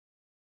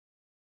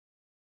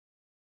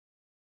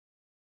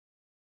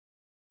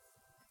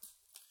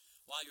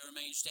While you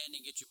remain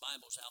standing, get your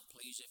Bibles out,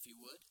 please, if you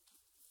would.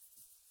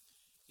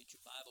 Get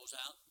your Bibles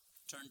out.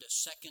 Turn to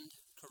 2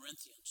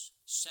 Corinthians.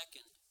 2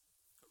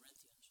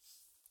 Corinthians.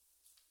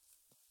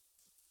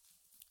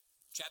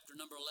 Chapter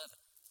number 11.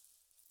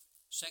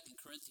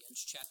 2 Corinthians,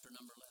 chapter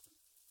number 11.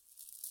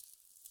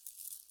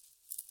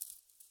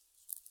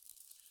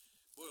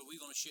 Boy, are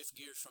we going to shift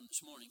gears from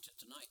this morning to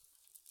tonight.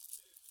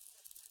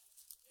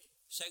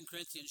 2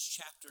 Corinthians,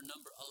 chapter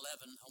number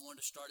 11. I want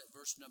to start at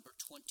verse number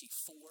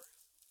 24.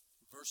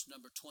 Verse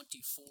number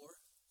 24,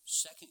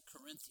 2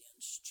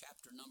 Corinthians,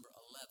 chapter number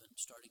 11,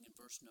 starting in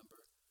verse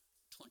number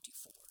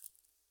 24.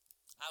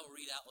 I will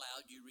read out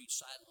loud, you read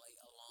silently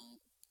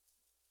along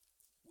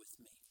with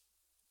me.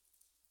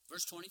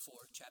 Verse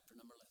 24, chapter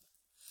number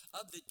 11.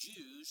 Of the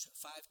Jews,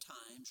 5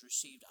 times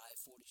received I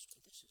 40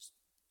 stripes.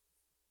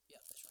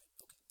 That's right,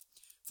 okay.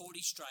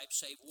 40 stripes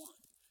save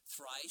one.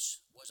 Thrice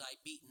was I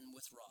beaten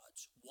with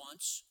rods.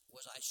 Once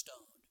was I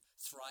stoned.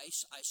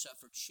 Thrice I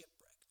suffered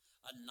shipwreck.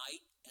 A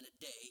night and a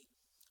day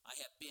I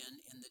have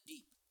been in the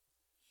deep,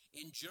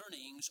 in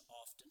journeyings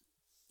often,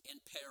 in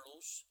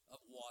perils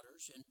of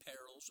waters, in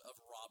perils of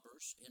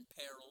robbers, in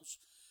perils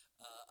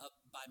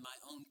by my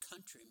own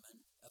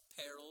countrymen, of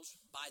perils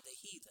by the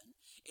heathen,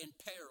 in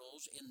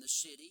perils in the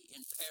city,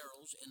 in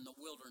perils in the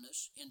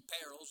wilderness, in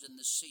perils in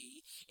the sea,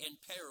 in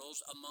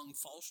perils among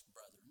false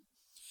brethren,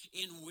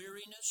 in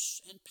weariness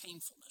and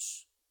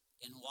painfulness,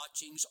 in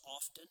watchings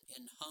often,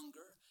 in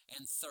hunger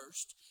and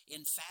thirst,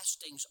 in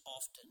fastings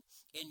often,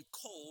 in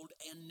cold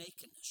and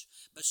nakedness,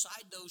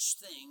 beside those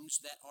things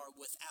that are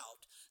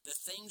without, the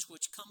things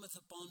which cometh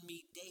upon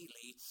me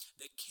daily,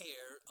 the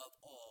care of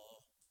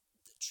all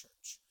the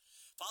church.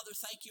 Father,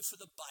 thank you for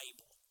the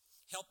Bible.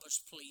 Help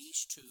us,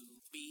 please, to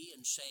be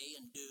and say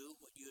and do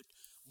what you'd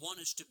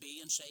want us to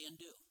be and say and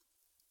do.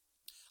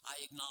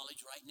 I acknowledge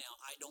right now,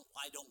 I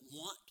don't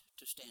want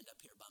to stand up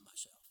here by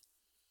myself.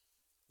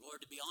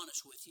 Lord, to be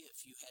honest with you,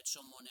 if you had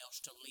someone else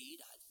to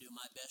lead, I'd do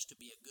my best to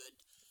be a good,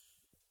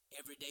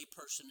 everyday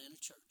person in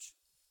a church.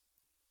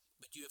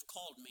 But you have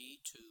called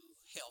me to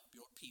help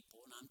your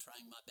people, and I'm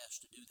trying my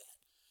best to do that.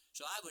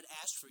 So I would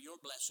ask for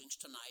your blessings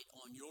tonight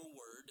on your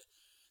word,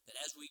 that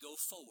as we go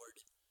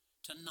forward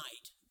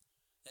tonight,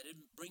 that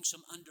it brings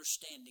some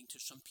understanding to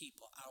some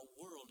people. Our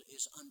world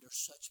is under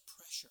such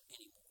pressure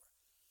anymore.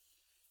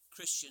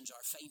 Christians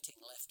are fainting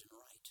left and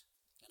right,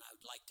 and I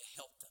would like to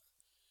help them.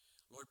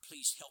 Lord,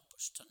 please help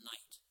us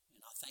tonight,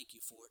 and I'll thank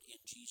you for it in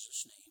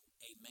Jesus' name.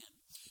 Amen.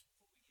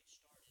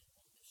 Before we get started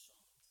on this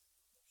song,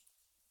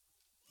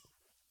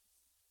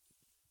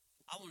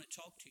 I want to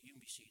talk to you and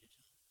be seated.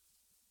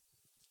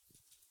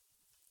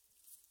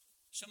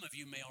 Some of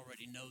you may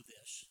already know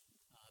this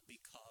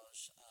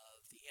because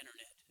of the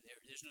internet.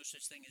 There's no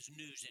such thing as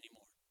news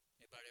anymore.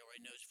 Everybody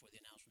already knows before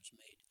the announcement's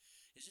made.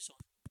 Is this on?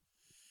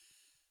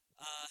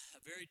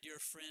 A very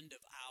dear friend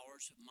of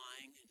ours, of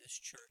mine in this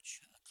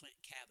church, Clint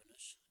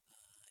Cavanis,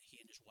 he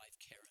and his wife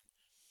Karen,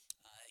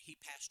 he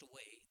passed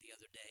away the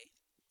other day.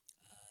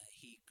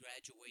 He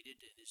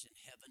graduated and is in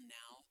heaven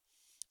now,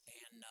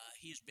 and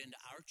he's been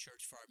to our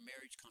church for our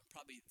marriage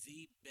probably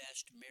the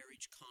best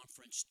marriage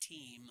conference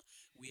team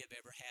we have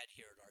ever had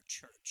here at our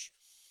church.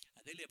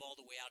 They live all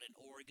the way out in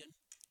Oregon,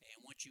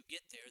 and once you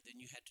get there, then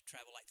you had to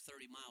travel like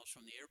 30 miles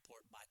from the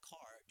airport by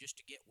car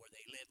just to get where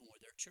they live and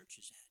where their church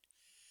is at.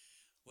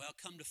 Well,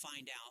 come to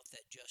find out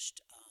that just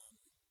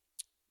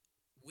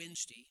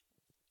Wednesday,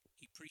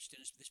 he preached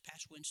this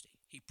past Wednesday,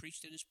 he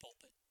preached in his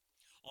pulpit.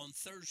 On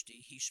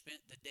Thursday, he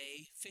spent the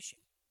day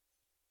fishing.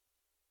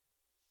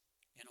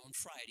 And on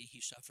Friday, he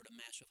suffered a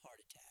massive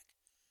heart attack.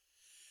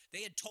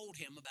 They had told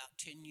him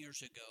about 10 years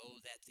ago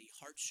that the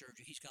heart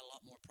surgery, he's got a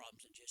lot more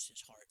problems than just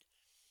his heart,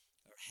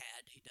 or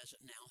had, he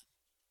doesn't now.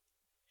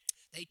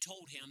 They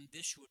told him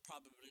this would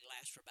probably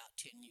last for about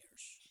 10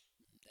 years.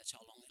 That's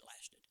how long it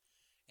lasted.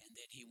 And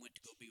then he went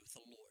to go be with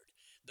the Lord.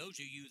 Those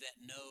of you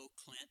that know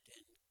Clint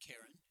and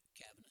Karen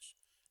Cavanis,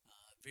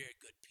 very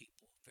good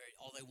people.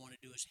 All they want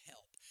to do is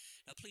help.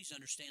 Now, please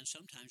understand,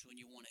 sometimes when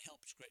you want to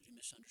help, it's greatly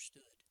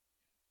misunderstood.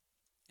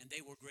 And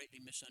they were greatly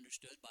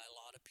misunderstood by a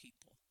lot of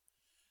people.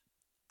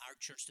 Our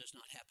church does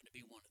not happen to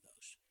be one of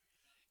those.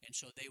 And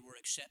so they were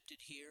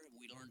accepted here, and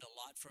we learned a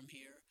lot from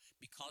here.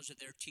 Because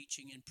of their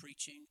teaching and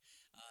preaching,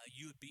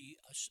 you would be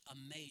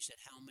amazed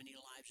at how many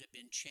lives have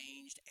been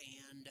changed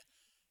and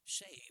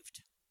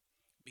saved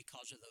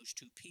because of those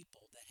two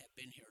people that have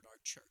been here at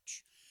our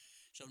church.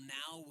 So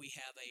now we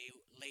have a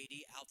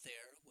lady out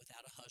there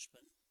without a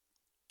husband,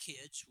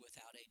 kids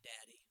without a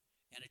daddy,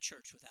 and a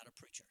church without a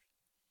preacher.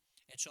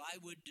 And so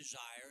I would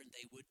desire, and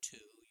they would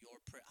too,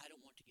 your prayer. I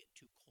don't want to get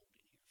too cold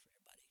in here for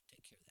everybody.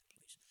 Take care of that,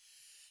 please.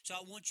 So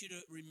I want you to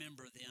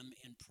remember them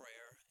in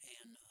prayer,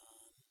 and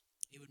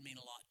it would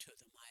mean a lot to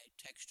them. I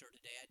texted her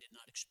today. I did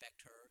not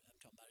expect her, I'm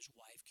talking about his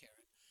wife,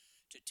 Karen,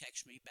 to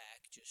text me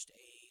back just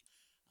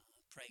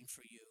praying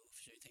for you.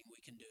 If there's anything we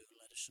can do,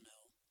 let us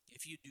know.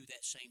 If you do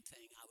that same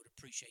thing, I would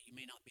appreciate it. You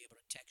may not be able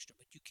to text her,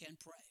 but you can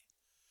pray.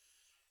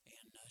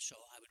 And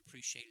so I would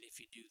appreciate it if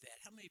you do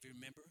that. How many of you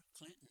remember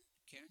Clint and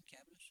Karen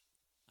Cavanis?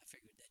 I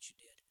figured that you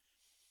did.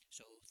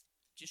 So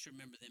Just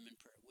remember them in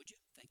prayer, would you?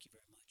 Thank you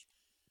very much.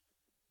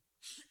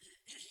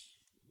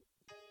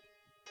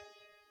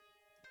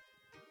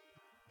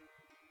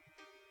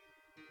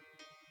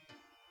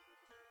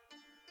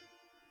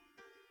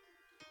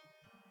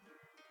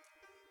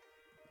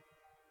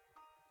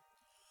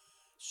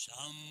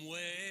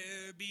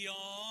 Somewhere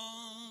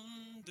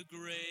beyond the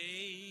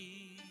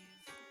grave,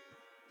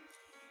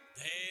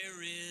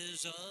 there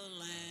is a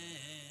land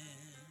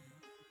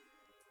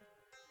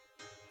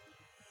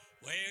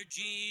where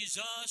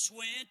Jesus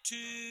went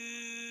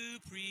to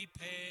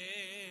prepare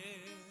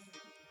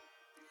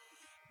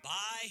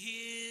by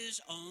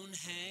his own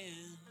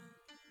hand.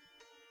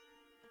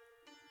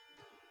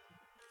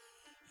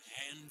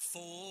 And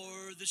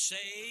for the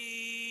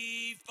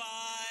saved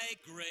by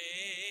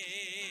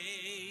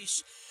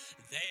grace,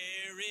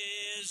 there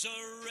is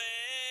a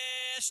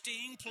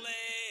resting place,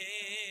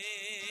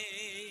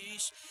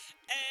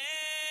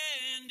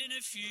 and in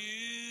a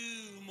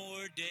few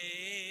more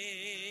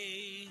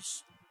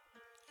days,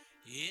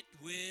 it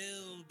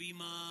will be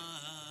mine.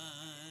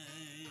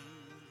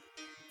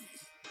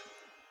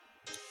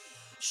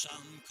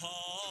 Some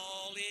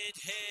call it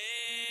heaven,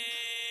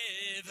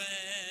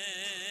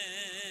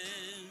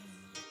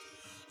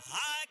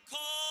 I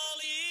call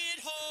it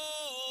home.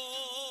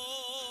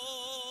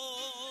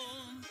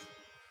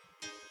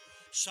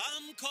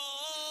 Some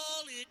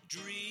call it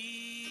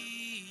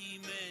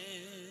dreaming.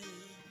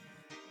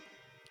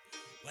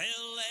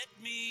 Well, let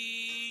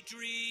me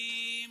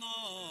dream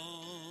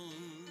on.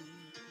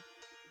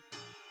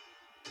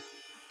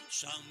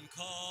 Some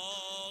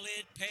call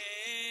it paradise,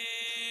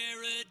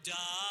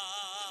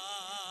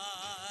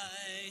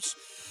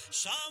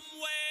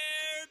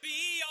 somewhere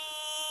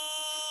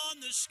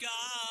beyond the skies.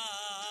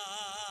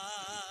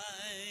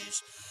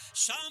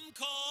 Some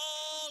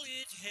call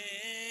it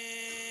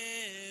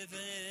heaven,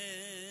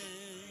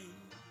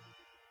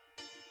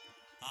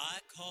 I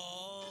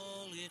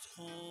call it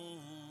home.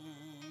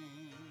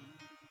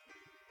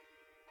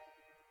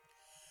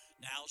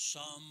 Now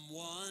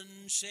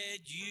someone said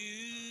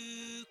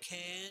you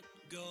can't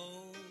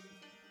go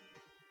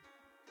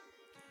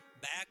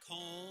back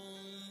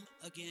home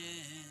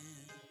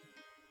again,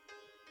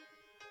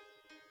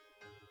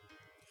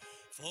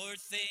 for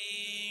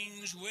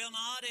things will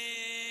not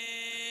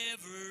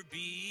ever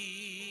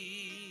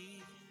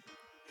be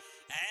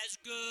as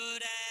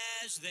good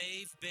as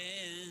they've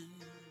been.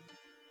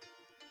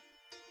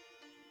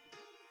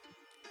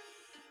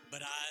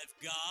 But I've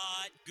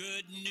got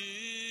good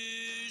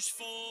news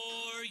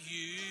for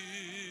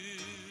you.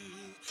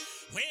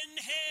 When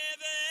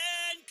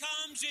heaven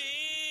comes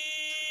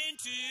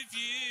into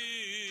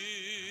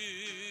view,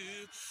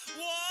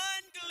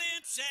 one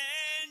glimpse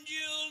and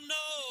you'll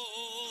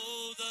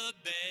know the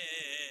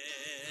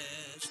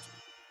best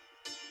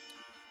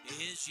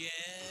is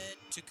yet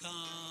to come.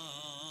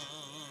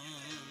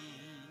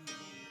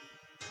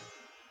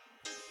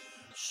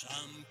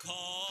 Some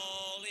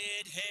call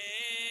it heaven,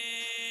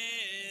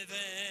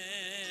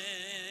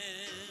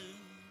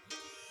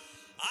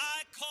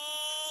 I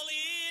call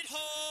it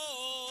home.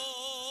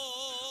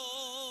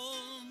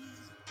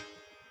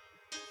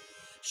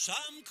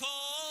 Some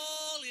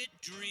call it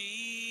dreaming.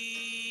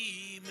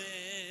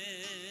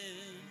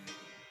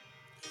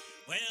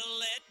 Well,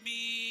 let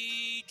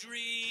me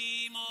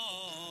dream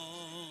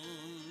on.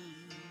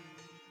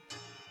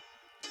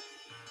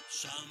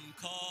 Some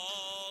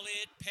call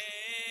it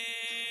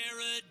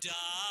paradise,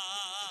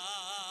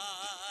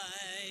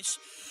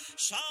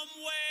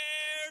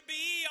 somewhere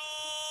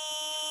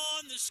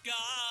beyond the skies.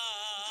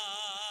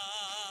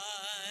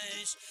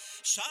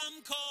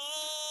 Some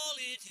call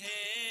it heaven,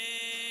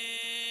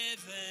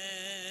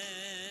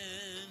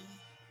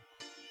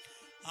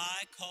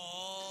 I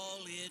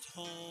call it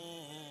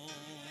home.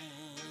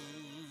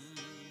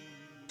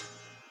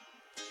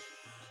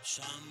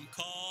 Some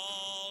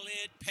call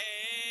it paradise,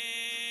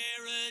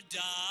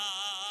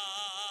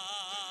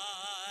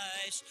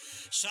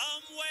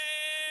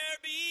 somewhere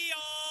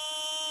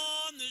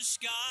beyond the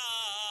skies.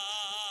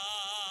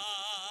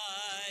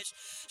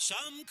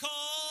 Some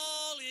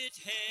call it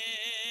heaven,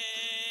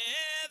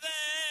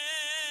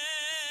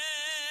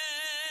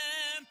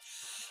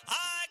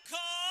 I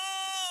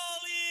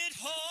call it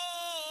home.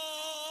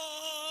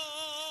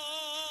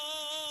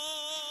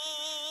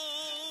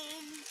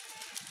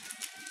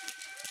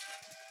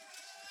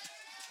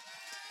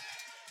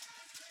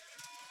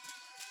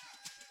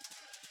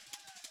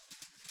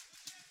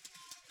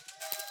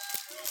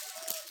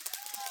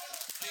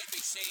 Please be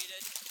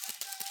seated.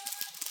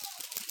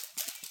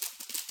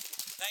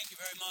 Thank you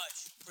very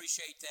much.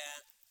 Appreciate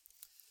that.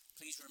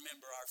 Please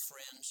remember our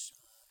friends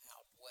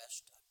out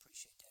west. I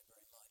appreciate that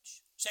very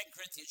much. 2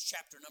 Corinthians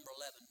chapter number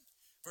 11,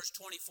 verse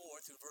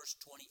 24 through verse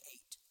 28.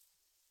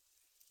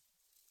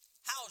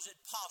 How is it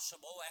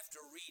possible,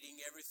 after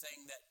reading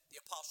everything that the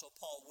Apostle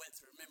Paul went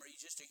through, remember, he's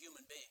just a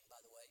human being,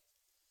 by the way,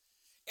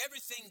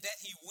 everything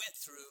that he went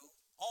through,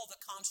 all the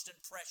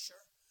constant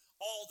pressure,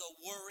 all the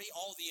worry,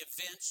 all the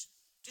events,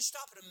 just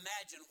stop and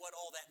imagine what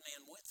all that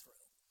man went through.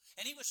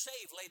 And he was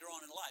saved later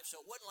on in life,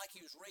 so it wasn't like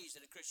he was raised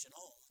in a Christian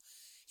home.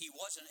 He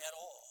wasn't at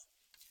all.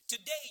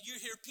 Today you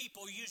hear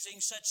people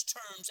using such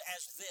terms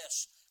as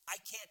this: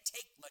 I can't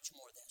take much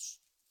more of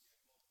this.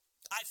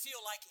 I feel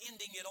like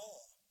ending it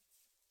all.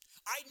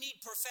 I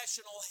need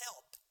professional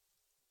help.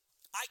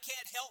 I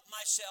can't help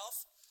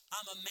myself.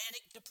 I'm a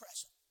manic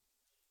depressive.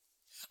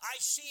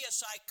 I see a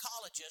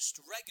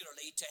psychologist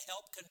regularly to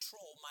help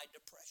control my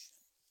depression.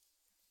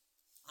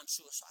 I'm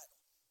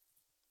suicidal.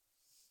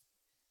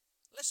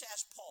 Let's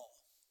ask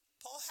Paul.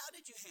 Paul, how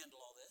did you handle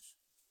all this?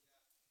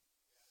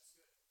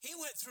 He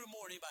went through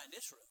more than anybody in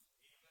this room.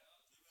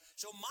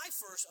 So my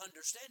first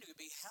understanding would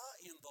be, how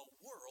in the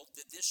world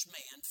did this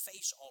man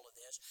face all of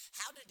this?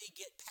 How did he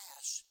get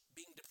past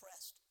being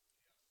depressed?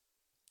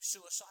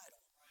 Suicidal.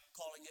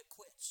 Calling it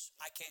quits.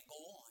 I can't go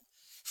on.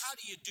 How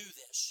do you do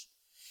this?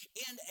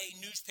 In a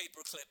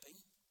newspaper clipping,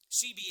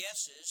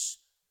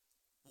 CBS's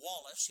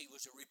Wallace, he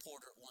was a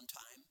reporter at one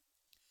time,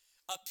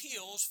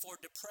 appeals for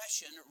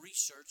depression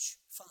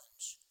research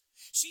funds.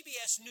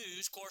 CBS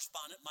News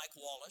correspondent Mike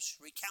Wallace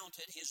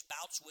recounted his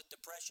bouts with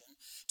depression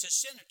to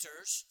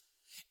senators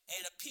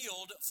and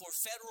appealed for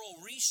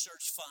federal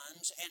research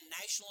funds and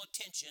national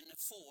attention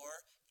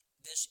for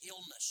this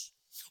illness.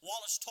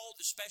 Wallace told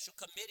the Special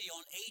Committee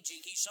on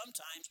Aging he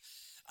sometimes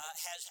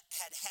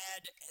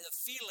had the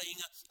feeling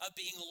of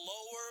being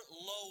lower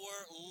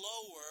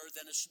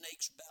than a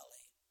snake's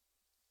belly.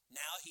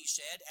 Now, he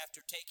said, after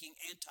taking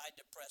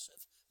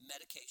antidepressive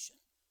medication,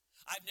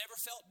 I've never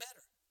felt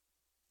better.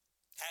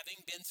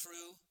 Having been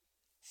through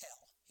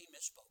hell, he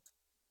misspoke.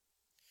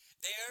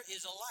 There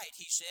is a light,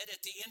 he said, at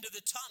the end of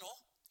the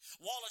tunnel.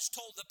 Wallace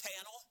told the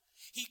panel,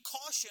 he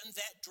cautioned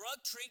that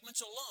drug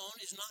treatments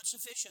alone is not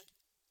sufficient.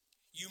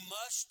 You've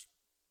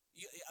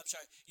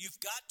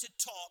got to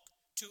talk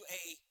to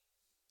a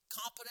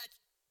competent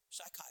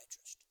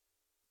psychiatrist.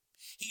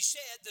 He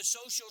said the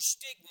social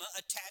stigma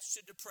attached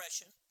to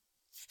depression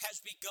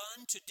has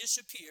begun to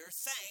disappear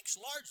thanks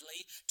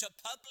largely to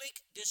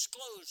public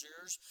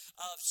disclosures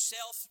of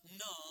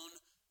self-known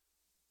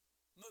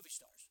movie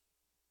stars.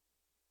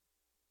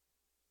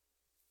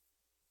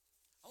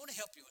 I want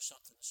to help you with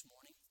something this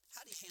morning.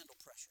 How do you handle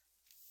pressure?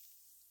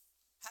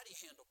 How do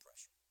you handle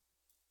pressure?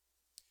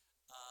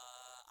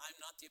 I'm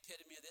not the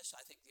epitome of this.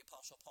 I think the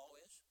Apostle Paul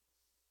is.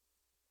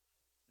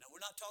 Now,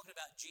 we're not talking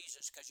about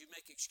Jesus because you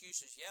make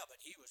excuses. Yeah,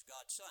 but he was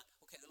God's son.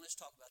 Okay, then let's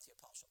talk about the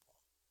Apostle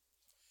Paul.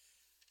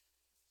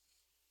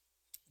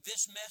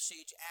 This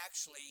message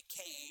actually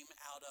came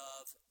out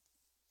of,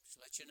 just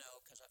to let you know,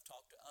 because I've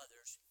talked to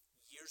others,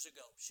 years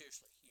ago,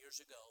 seriously,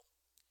 years ago,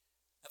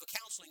 of a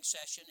counseling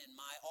session in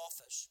my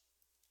office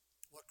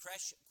where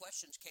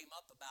questions came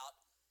up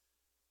about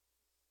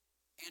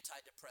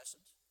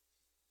antidepressants,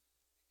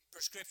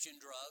 prescription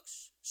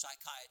drugs,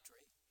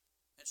 psychiatry,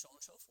 and so on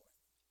and so forth.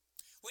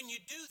 When you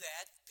do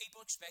that,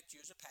 people expect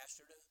you as a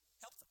pastor to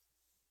help them.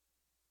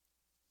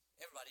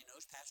 Everybody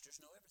knows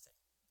pastors know everything.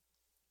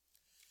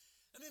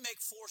 Let me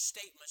make 4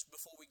 statements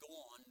before we go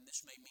on, and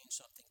this may mean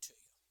something to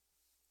you.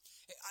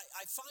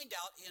 I find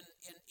out in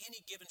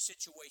any given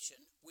situation,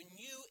 when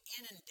you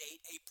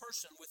inundate a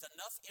person with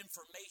enough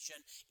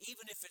information,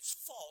 even if it's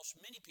false,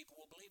 many people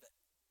will believe it.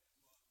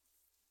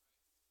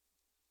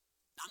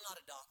 I'm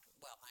not a doctor.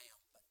 Well, I am,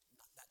 but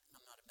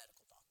I'm not a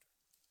medical doctor.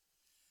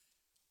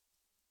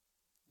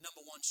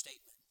 Number 1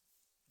 statement.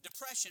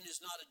 Depression is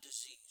not a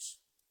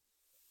disease.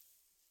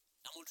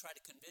 I'm going to try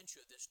to convince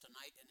you of this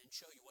tonight and then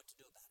show you what to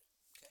do about it.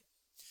 Okay?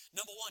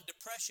 Number 1,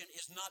 depression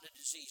is not a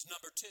disease.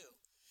 Number 2,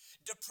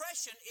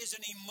 depression is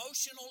an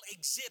emotional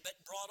exhibit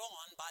brought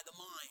on by the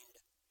mind.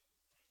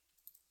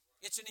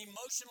 It's an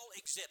emotional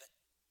exhibit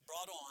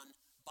brought on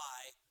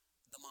by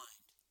the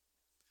mind.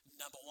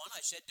 Number 1,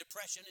 I said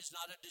depression is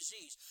not a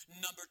disease.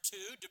 Number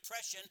 2,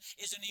 depression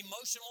is an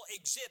emotional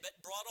exhibit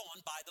brought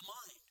on by the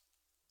mind.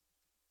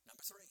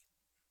 Number 3,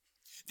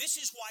 this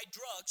is why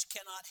drugs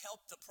cannot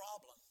help the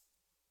problem,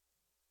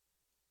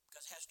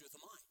 because it has to do with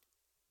the mind.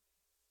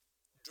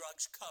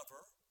 Drugs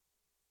cover,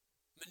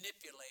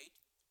 manipulate,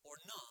 or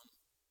numb,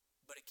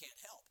 but it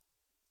can't help.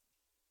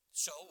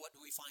 So what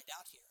do we find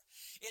out here?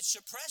 It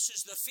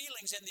suppresses the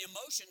feelings and the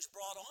emotions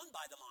brought on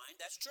by the mind.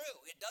 That's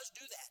true. It does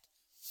do that.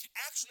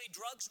 Actually,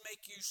 drugs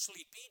make you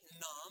sleepy,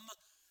 numb,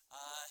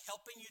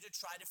 helping you to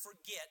try to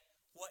forget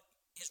what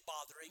is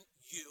bothering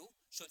you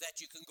so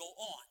that you can go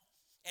on.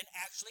 And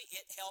actually,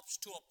 it helps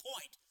to a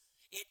point.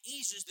 It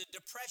eases the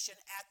depression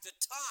at the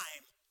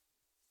time,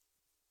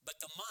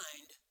 but the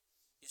mind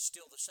is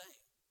still the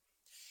same.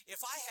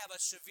 If I have a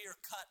severe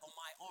cut on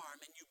my arm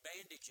and you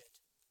bandage it,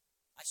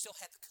 I still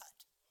have the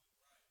cut.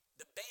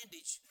 The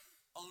bandage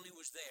only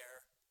was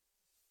there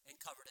and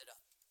covered it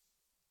up.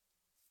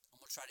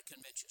 I'm going to try to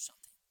convince you of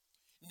something.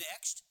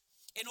 Next,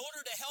 in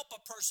order to help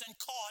a person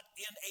caught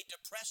in a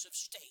depressive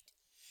state,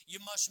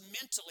 you must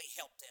mentally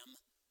help them,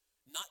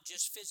 not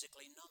just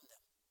physically numb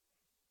them.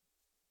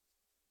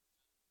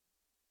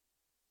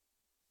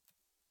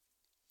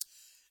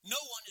 No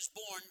one is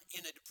born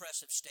in a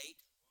depressive state,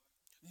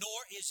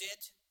 nor is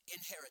it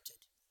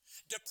inherited.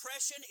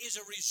 Depression is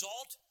a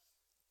result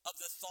of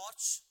the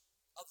thoughts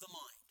of the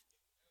mind.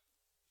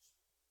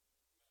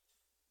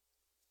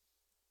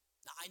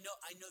 Now, I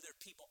know there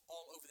are people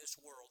all over this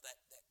world that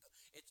I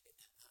hate to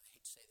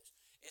say this.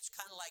 It's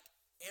kind of like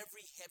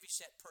every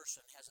heavyset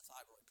person has a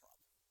thyroid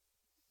problem.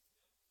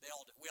 They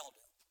all do. We all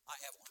do. I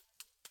have one.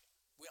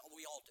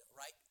 We all do,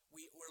 right?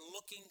 We're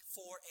looking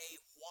for a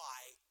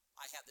why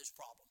I have this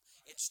problem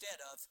instead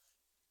of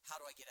how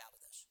do I get out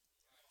of this.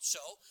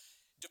 So,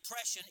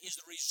 depression is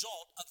the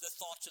result of the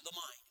thoughts of the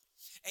mind.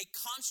 A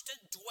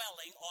constant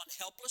dwelling on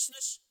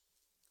helplessness,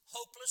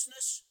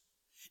 hopelessness,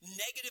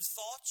 negative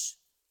thoughts,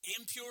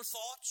 impure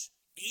thoughts,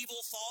 evil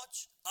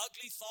thoughts,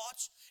 ugly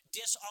thoughts,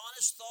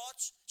 dishonest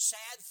thoughts,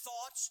 sad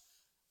thoughts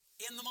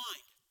in the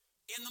mind.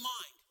 In the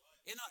mind.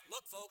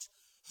 Look, folks,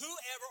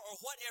 whoever or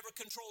whatever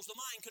controls the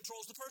mind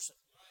controls the person.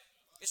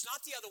 It's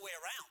not the other way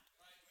around.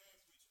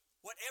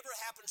 Whatever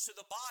happens to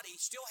the body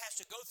still has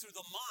to go through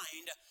the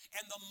mind,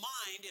 and the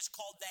mind is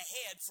called the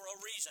head for a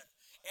reason.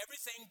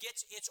 Everything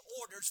gets its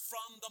orders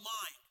from the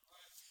mind.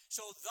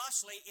 So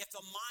thusly, if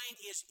the mind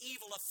is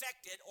evil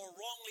affected or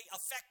wrongly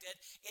affected,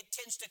 it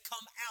tends to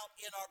come out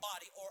in our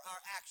body or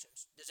our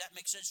actions. Does that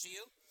make sense to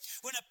you?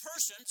 When a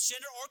person,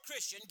 sinner or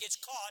Christian, gets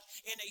caught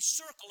in a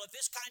circle of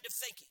this kind of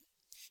thinking,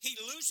 he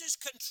loses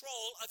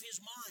control of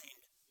his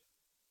mind.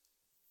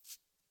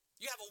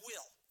 You have a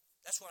will.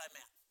 That's what I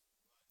meant.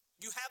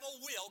 You have a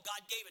will.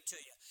 God gave it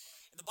to you.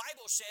 And the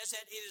Bible says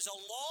that it is a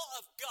law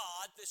of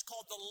God that's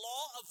called the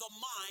law of the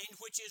mind,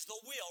 which is the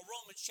will.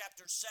 Romans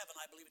chapter 7,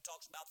 I believe it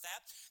talks about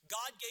that.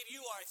 God gave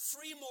you a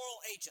free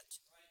moral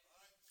agent.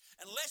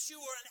 Unless you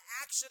were an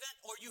accident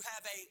or you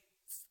have a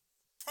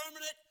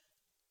permanent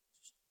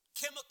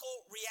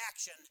chemical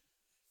reaction,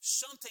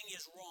 something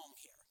is wrong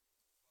here.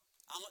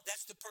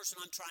 That's the person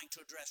I'm trying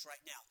to address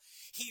right now.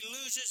 He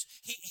loses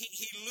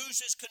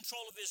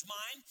control of his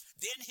mind,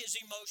 then his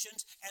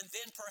emotions, and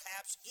then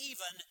perhaps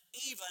even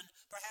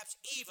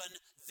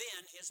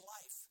then his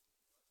life.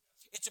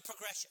 It's a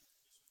progression.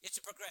 It's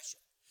a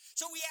progression.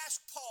 So we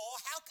asked Paul,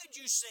 how could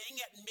you sing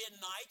at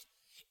midnight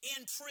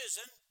in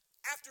prison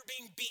after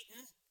being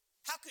beaten?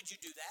 How could you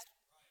do that?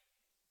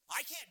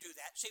 I can't do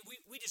that. See,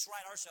 we just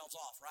write ourselves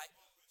off, right?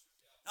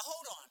 Now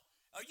hold on.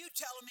 Are you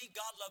telling me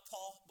God loved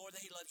Paul more than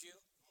he loves you?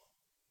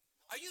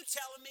 Are you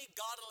telling me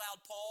God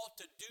allowed Paul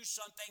to do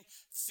something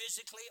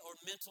physically or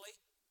mentally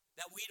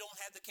that we don't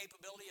have the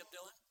capability of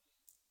doing?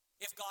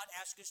 If God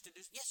asked us to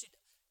do, yes,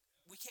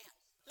 we can.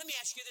 Let me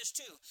ask you this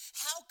too.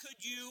 How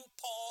could you,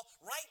 Paul,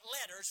 write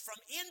letters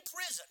from in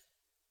prison,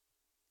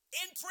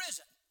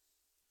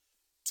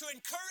 to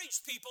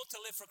encourage people to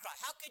live for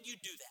Christ? How could you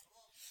do that?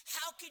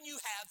 How can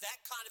you have that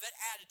kind of an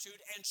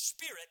attitude and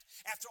spirit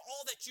after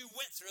all that you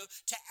went through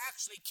to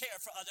actually care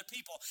for other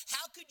people?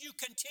 How could you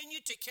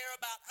continue to care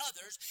about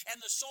others and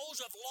the souls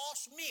of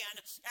lost men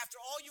after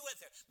all you went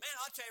through? Man,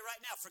 I'll tell you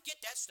right now, forget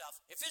that stuff.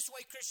 If this is the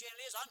way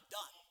Christianity is, I'm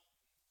done.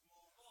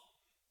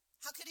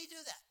 How could he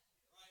do that?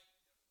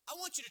 I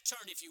want you to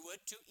turn, if you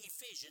would, to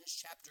Ephesians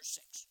chapter 6.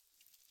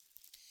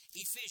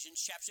 Ephesians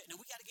chapter 6. Now,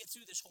 we got to get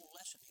through this whole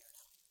lesson here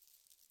now.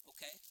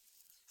 Okay?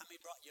 How many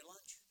brought your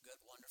lunch?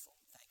 Good, wonderful.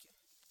 Thank you.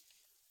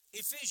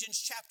 Ephesians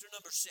chapter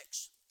number 6.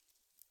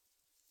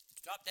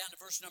 Drop down to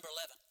verse number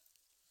 11.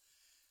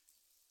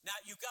 Now,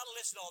 you've got to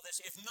listen to all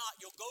this. If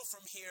not, you'll go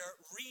from here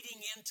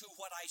reading into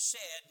what I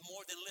said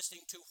more than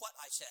listening to what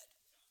I said.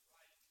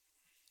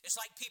 It's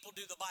like people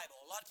do the Bible.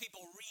 A lot of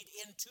people read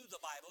into the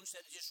Bible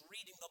instead of just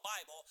reading the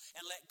Bible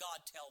and let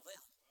God tell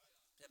them.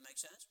 Does that make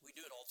sense? We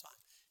do it all the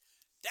time.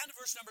 Down to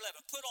verse number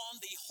 11. Put on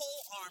the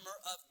whole armor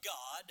of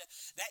God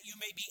that you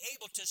may be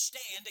able to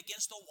stand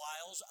against the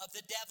wiles of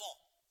the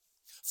devil.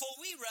 For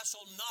we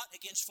wrestle not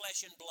against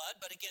flesh and blood,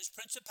 but against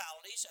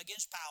principalities,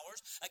 against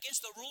powers,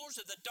 against the rulers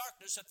of the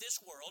darkness of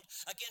this world,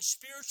 against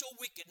spiritual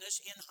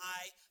wickedness in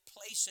high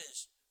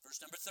places.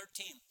 Verse number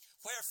 13.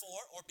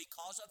 Wherefore, or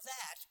because of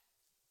that,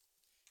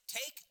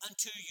 take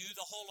unto you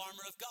the whole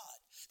armor of God,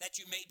 that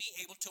you may be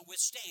able to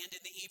withstand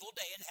in the evil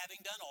day, and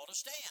having done all to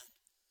stand.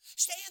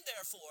 Stand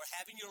therefore,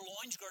 having your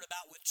loins girt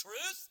about with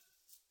truth,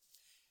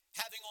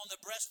 having on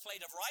the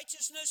breastplate of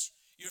righteousness,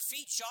 your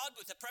feet shod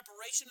with the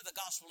preparation of the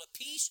gospel of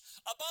peace,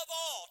 above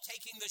all,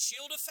 taking the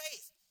shield of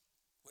faith,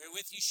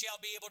 wherewith you shall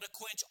be able to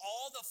quench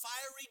all the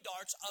fiery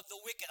darts of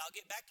the wicked. I'll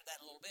get back to that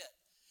in a little bit.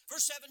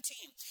 Verse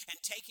 17,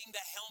 and taking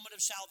the helmet of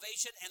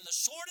salvation and the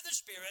sword of the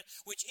Spirit,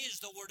 which is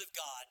the word of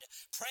God,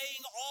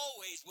 praying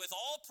always with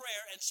all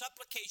prayer and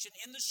supplication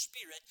in the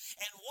Spirit,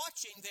 and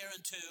watching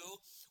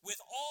thereunto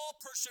with all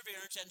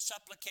perseverance and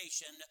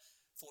supplication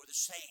for the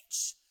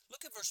saints.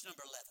 Look at verse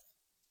number 11.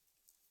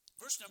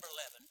 Verse number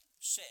 11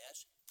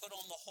 says, put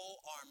on the whole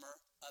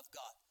armor of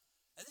God.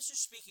 Now this is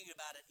speaking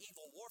about an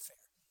evil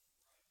warfare.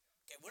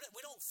 Okay,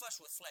 we don't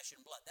fuss with flesh and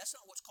blood. That's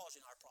not what's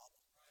causing our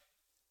problem.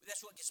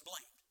 That's what gets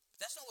blamed.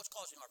 That's not what's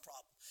causing our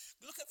problem.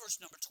 Look at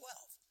verse number 12.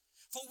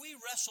 For we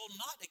wrestle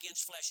not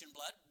against flesh and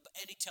blood,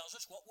 and he tells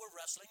us what we're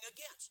wrestling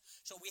against.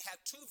 So we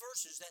have two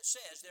verses that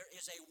says there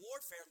is a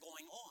warfare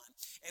going on,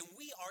 and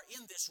we are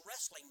in this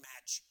wrestling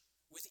match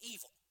with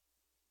evil.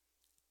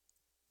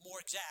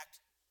 More exact,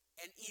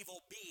 an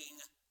evil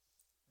being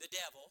the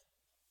devil,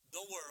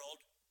 the world.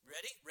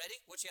 Ready?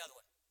 What's the other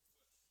one?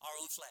 Our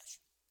own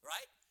flesh,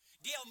 right?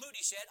 D.L.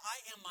 Moody said, I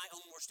am my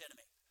own worst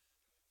enemy.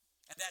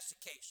 And that's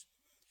the case.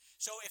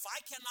 So if I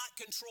cannot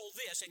control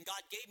this, and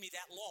God gave me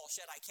that law,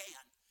 said I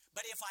can,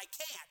 but if I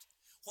can't,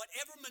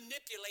 whatever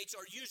manipulates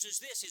or uses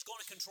this is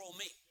going to control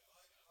me.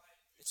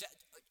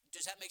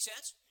 Does that make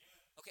sense?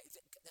 Okay,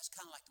 that's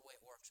kind of like the way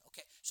it works.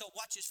 Okay, so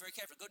watch this very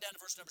carefully. Go down to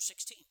verse number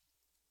 16.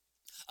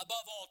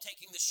 Above all,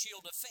 taking the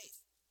shield of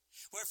faith,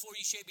 wherefore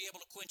you shall be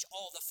able to quench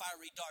all the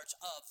fiery darts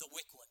of the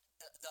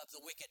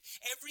wicked.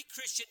 Every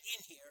Christian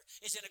in here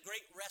is in a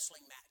great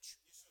wrestling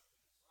match.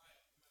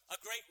 A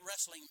great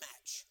wrestling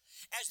match.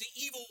 As the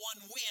evil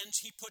one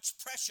wins, he puts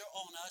pressure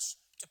on us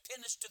to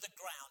pin us to the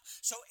ground.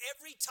 So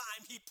every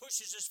time he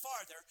pushes us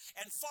farther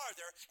and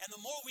farther, and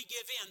the more we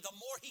give in, the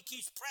more he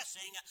keeps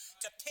pressing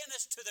to pin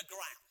us to the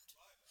ground.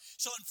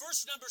 So in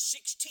verse number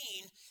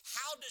 16,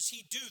 how does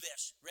he do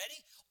this?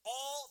 Ready?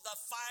 All the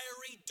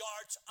fiery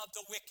darts of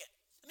the wicked.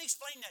 Let me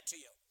explain that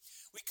to you.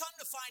 We come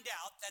to find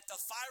out that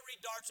the fiery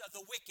darts of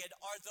the wicked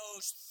are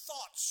those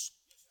thoughts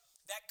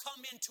that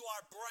come into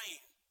our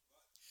brain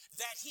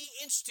that he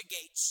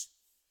instigates,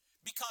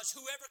 because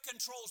whoever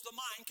controls the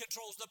mind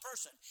controls the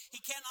person.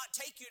 He cannot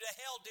take you to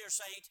hell, dear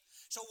saint.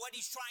 So what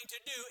he's trying to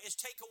do is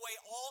take away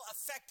all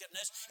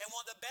effectiveness, and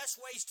one of the best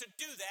ways to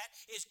do that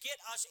is get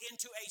us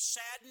into a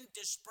saddened,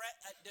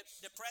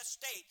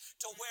 depressed state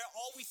to where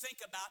all we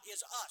think about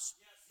is us.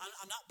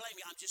 I'm not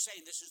blaming you. I'm just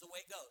saying this is the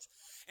way it goes.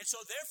 And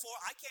so therefore,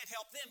 I can't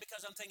help them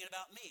because I'm thinking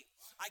about me.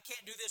 I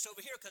can't do this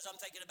over here because I'm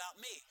thinking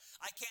about me.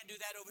 I can't do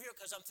that over here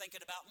because I'm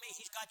thinking about me.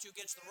 He's got you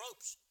against the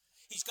ropes.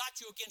 He's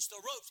got you against the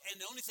ropes, and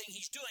the only thing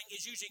he's doing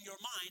is using your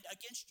mind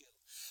against you.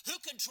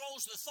 Who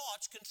controls the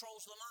thoughts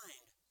controls the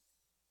mind.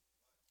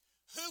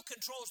 Who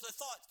controls the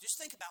thought? Just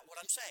think about what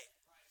I'm saying.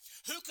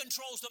 Who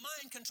controls the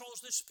mind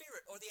controls the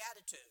spirit or the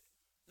attitude.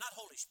 Not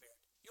Holy Spirit,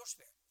 your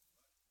spirit.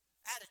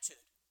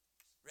 Attitude.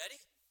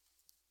 Ready?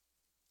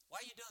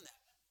 Why are you doing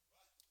that?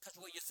 Because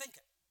of what you're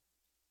thinking.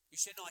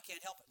 You said, no, I can't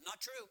help it. Not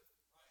true.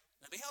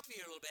 Let me help you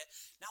here a little bit.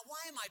 Now,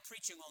 why am I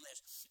preaching on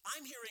this?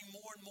 I'm hearing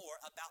more and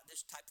more about this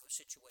type of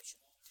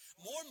situation.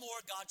 More and more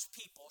God's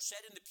people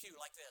sat in the pew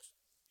like this.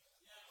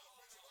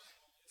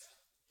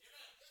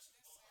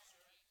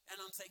 And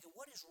I'm thinking,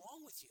 what is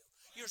wrong with you?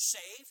 You're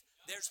saved.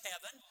 There's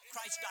heaven.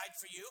 Christ died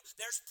for you.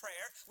 There's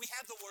prayer. We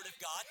have the Word of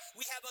God.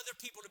 We have other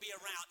people to be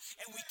around.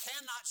 And we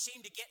cannot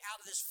seem to get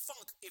out of this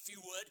funk, if you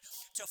would,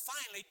 to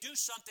finally do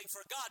something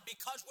for God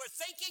because we're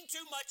thinking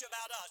too much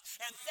about us.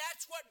 And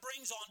that's what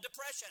brings on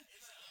depression.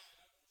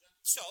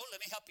 So, let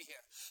me help you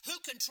here. Who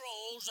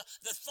controls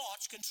the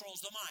thoughts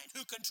controls the mind.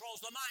 Who controls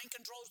the mind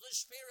controls the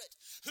spirit.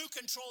 Who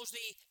controls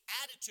the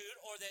attitude,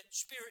 or the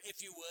spirit, if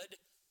you would,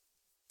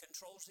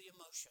 controls the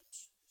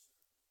emotions.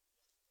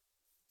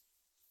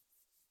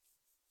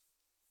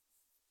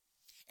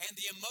 And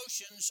the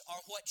emotions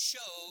are what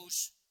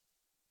shows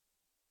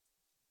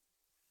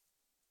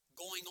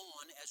going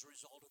on as a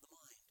result of the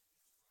mind.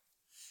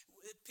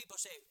 People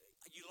say,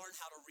 you learn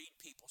how to read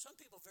people. Some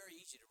people are very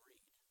easy to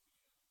read.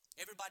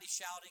 Everybody's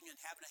shouting and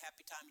having a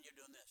happy time, and you're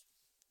doing this.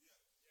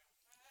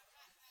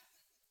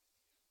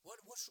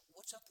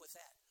 What's up with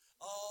that?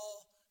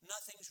 Oh,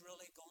 nothing's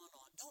really going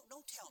on.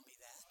 Don't tell me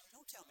that.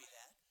 Don't tell me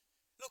that.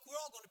 Look, we're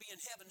all going to be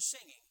in heaven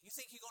singing. You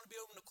think you're going to be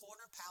over in the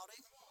corner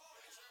pouting?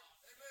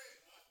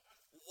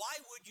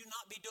 Why would you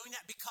not be doing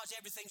that? Because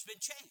everything's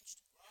been changed.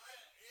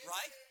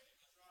 Right?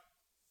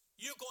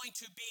 You're going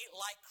to be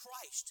like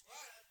Christ.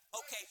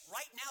 Okay,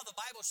 right now the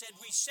Bible said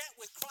we sat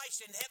with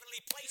Christ in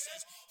heavenly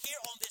places here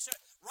on this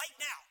earth. Right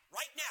now.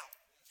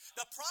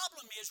 The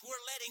problem is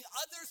we're letting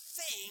other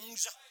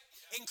things,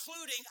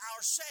 including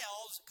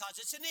ourselves,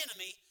 because it's an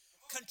enemy,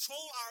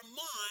 control our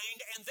mind,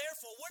 and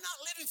therefore we're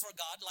not living for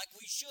God like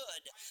we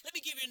should. Let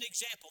me give you an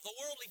example. The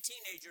worldly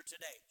teenager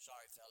today.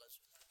 Sorry, fellas.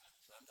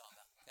 That's what I'm talking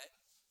about. Okay?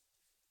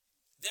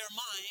 Their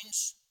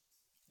minds,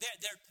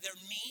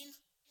 they're mean.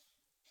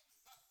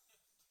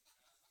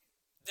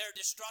 They're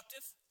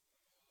destructive.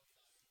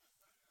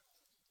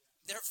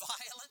 They're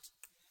violent.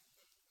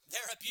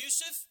 They're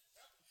abusive.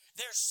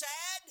 They're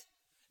sad.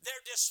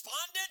 They're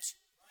despondent.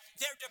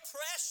 They're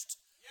depressed.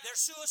 They're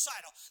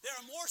suicidal. There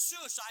are more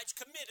suicides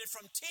committed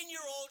from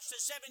 10-year-olds to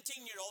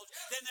 17-year-olds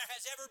than there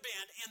has ever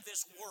been in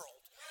this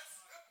world.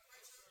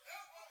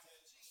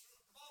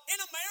 In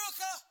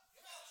America,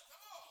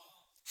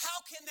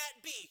 how can that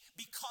be?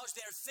 Because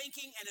they're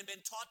thinking and have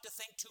been taught to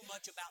think too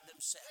much about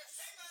themselves.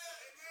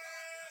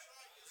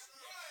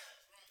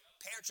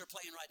 Parents are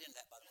playing right into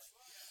that, by the way.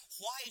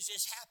 Why is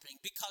this happening?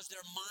 Because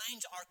their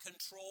minds are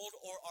controlled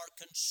or are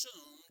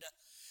consumed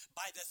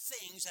by the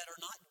things that are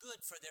not good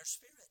for their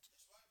spirit.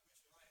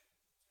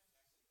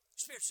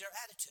 Spirit's their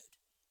attitude.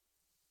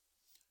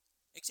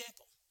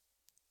 Example,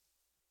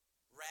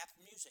 rap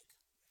music.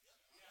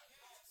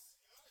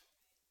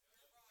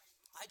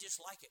 I just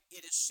like it.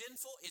 It is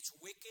sinful, it's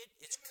wicked,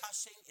 it's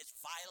cussing, it's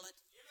violent.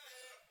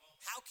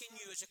 How can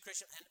you as a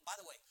Christian, and by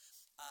the way,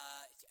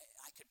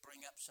 I could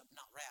bring up some,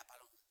 not rap,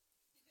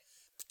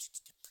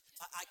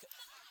 I could.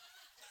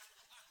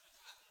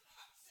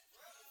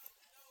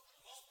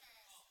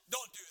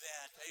 Don't do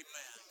that.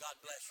 Amen. God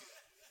bless you.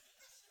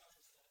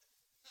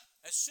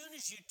 As soon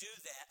as you do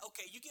that,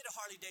 okay, you get a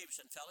Harley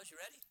Davidson, fellas. You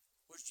ready?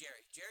 Where's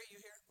Jerry? Jerry,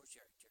 you here? Where's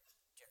Jerry?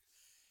 Jerry.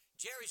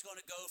 Jerry's going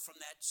to go from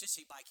that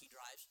sissy bike he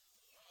drives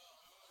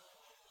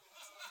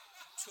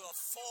to a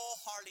full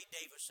Harley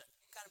Davidson.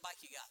 What kind of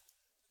bike you got?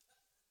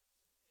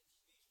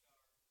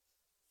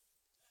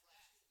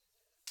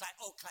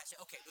 Classic.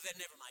 Okay, well then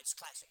never mind. It's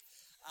classic.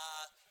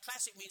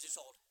 Classic means it's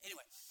old.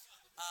 Anyway,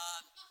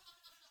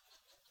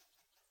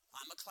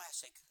 I'm a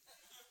classic.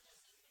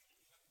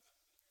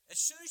 As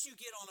soon as you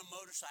get on a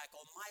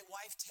motorcycle, my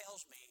wife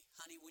tells me,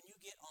 honey, when you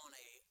get on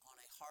a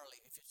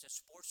Harley, if it's a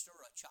Sportster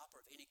or a chopper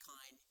of any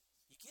kind,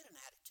 you get an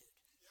attitude.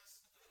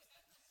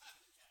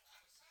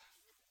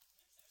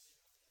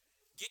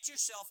 Get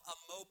yourself a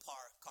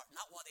Mopar car,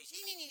 not one of these.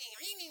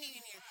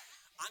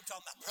 I'm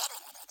talking about.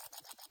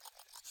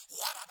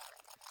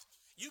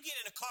 You get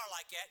in a car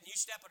like that and you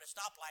step at a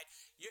stoplight,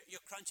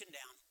 you're crunching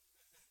down.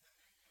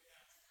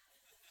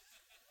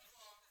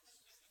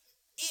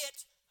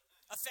 It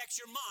affects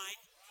your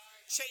mind,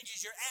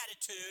 changes your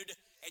attitude,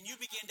 and you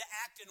begin to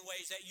act in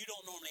ways that you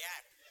don't normally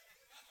act.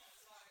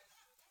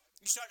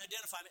 You start to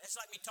identify. It's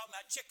like me talking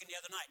about chicken the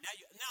other night. Now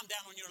I'm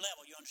down on your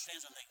level. You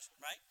understand some things,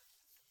 right?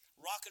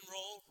 Rock and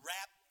roll,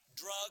 rap,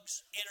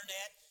 drugs,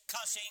 internet,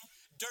 cussing,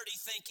 dirty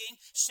thinking,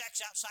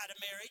 sex outside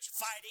of marriage,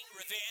 fighting,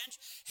 revenge,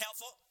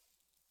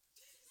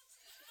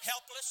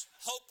 helpless,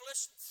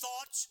 hopeless,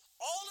 thoughts.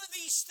 All of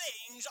these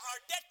things are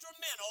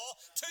detrimental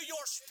to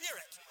your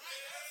spirit.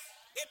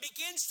 It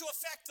begins to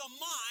affect the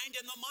mind,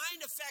 and the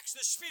mind affects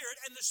the spirit,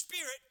 and the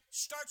spirit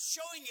starts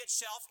showing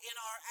itself in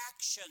our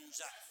actions.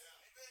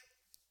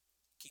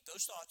 Keep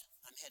those thoughts.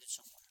 I'm headed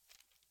somewhere.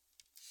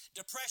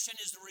 Depression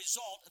is the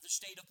result of the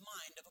state of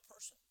mind of a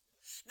person.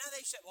 Now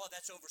they say, well,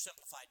 that's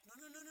oversimplified. No.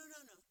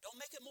 Don't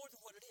make it more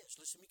than what it is.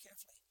 Listen to me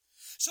carefully.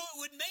 So it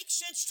would make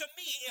sense to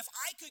me if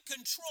I could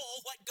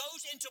control what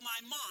goes into my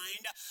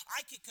mind,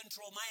 I could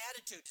control my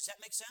attitude. Does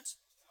that make sense?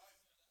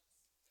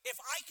 If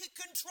I could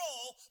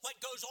control what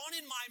goes on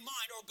in my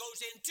mind or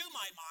goes into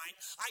my mind,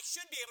 I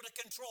should be able to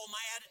control my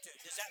attitude.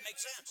 Does that make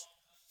sense?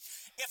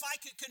 If I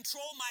could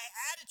control my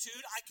attitude,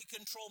 I could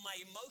control my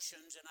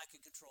emotions and I could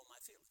control my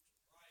feelings.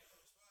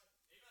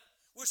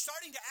 We're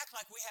starting to act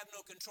like we have no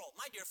control.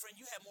 My dear friend,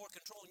 you have more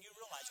control than you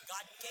realize.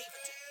 God gave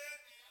it to you.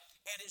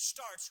 And it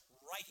starts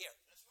right here.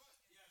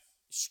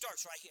 It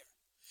starts right here.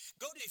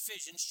 Go to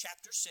Ephesians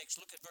chapter 6.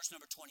 Look at verse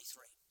number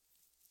 23.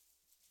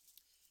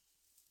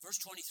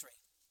 Verse 23.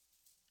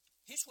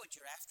 Here's what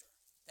you're after.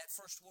 That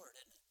first word,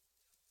 isn't it?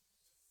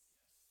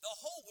 The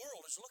whole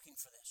world is looking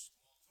for this.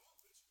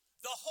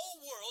 The whole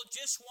world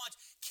just wants,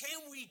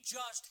 can we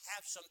just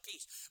have some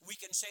peace? We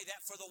can say that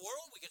for the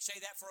world. We can say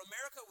that for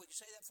America. We can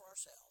say that for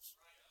ourselves.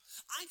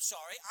 I'm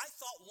sorry, I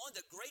thought one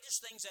of the greatest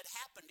things that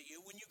happened to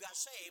you when you got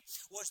saved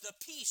was the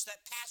peace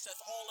that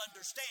passeth all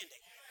understanding.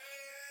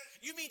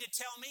 You mean to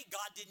tell me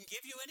God didn't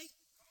give you any?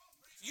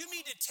 You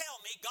mean to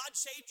tell me God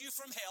saved you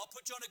from hell,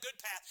 put you on a good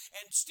path,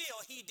 and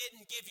still he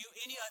didn't give you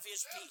any of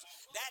his peace?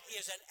 That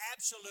is an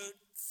absolute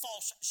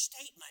false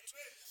statement.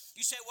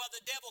 You say, well,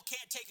 the devil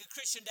can't take a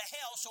Christian to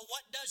hell, so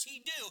what does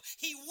he do?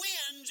 He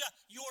wins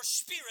your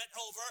spirit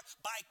over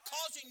by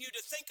causing you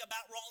to think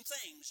about wrong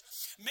things.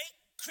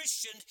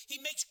 He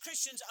makes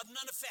Christians of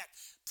none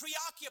effect,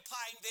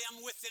 preoccupying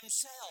them with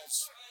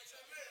themselves.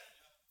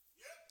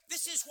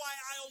 This is why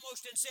I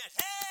almost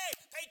insist, hey,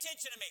 pay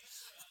attention to me.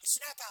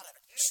 Snap out of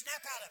it.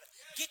 Snap out of it.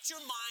 Get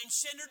your mind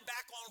centered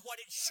back on what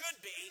it should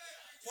be.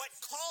 What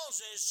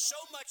causes so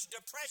much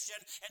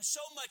depression and so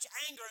much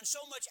anger and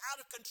so much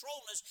out of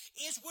controlness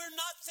is we're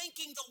not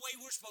thinking the way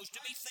we're supposed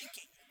to be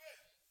thinking.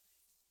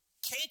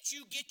 Can't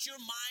you get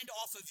your mind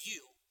off of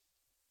you?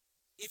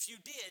 If you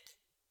did,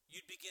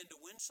 you'd begin to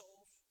win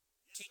souls,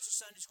 teach a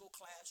Sunday school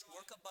class,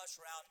 work a bus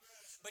route.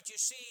 But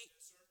you see,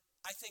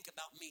 I think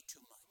about me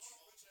too much.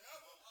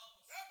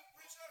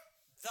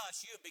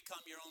 Thus, you have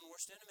become your own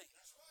worst enemy.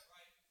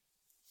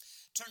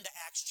 Turn to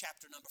Acts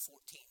chapter number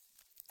 14.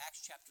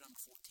 Acts chapter number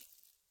 14.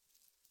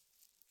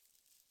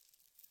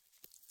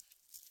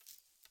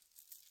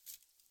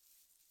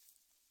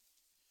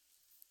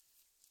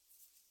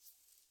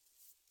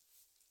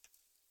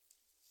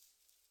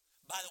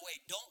 By the way,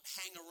 don't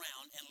hang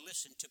around and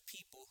listen to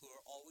people who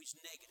are always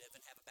negative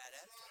and have a bad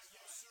attitude.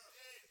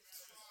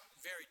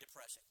 Very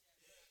depressing.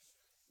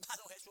 By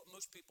the way, that's what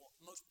most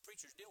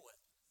preachers deal with.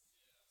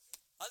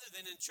 Other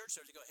than in church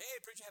service, they go, hey,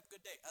 preacher, have a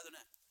good day. Other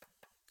than that,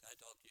 can I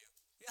talk to you?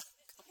 Yeah,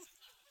 come on.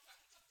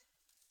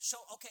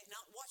 So, okay,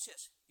 now watch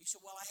this. You say,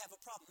 well, I have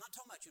a problem. I'm not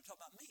talking about you, I'm talking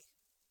about me.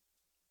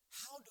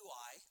 How do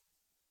I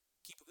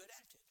keep a good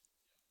attitude?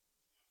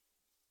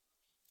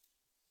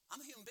 I'm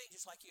a human being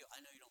just like you.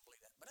 I know you don't believe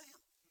that, but I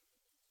am.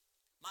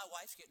 My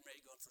wife's getting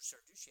ready to go in for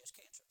surgery. She has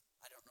cancer.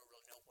 I don't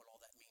really know what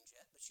all that means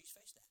yet, but she's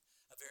faced that.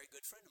 A very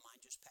good friend of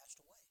mine just passed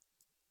away.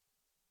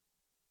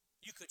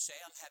 You could say,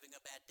 I'm having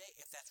a bad day.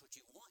 If that's what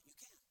you want, you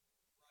can.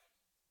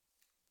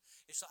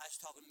 I was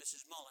talking to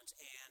Mrs. Mullins,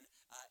 and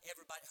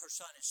her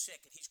son is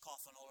sick, and he's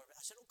coughing all over.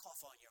 I said, don't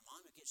cough on your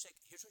mom. You'll get sick.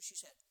 Here's what she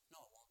said.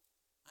 No, I won't.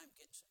 I'm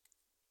getting sick.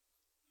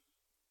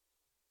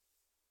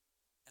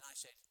 And I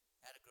said,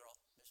 atta girl,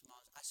 Mrs.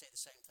 Mullins, I I say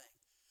the same thing.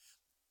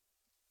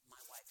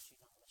 My wife,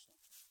 she's not listening.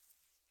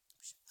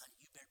 She said, honey,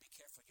 you better be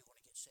careful. You're going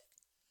to get sick.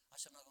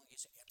 I said, I'm not going to get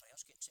sick. Everybody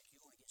else gets sick.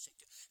 You're going to get sick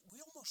too. We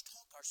almost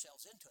talk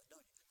ourselves into it,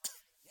 don't you?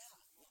 Yeah,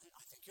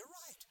 I think you're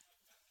right.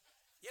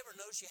 You ever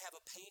notice you have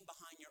a pain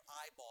behind your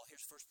eyeball?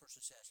 Here's the first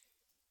person says,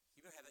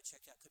 you better have it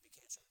checked out. Could be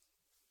cancer.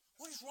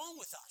 What is wrong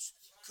with us?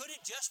 Could it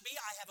just be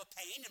I have a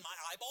pain in my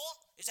eyeball?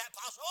 Is that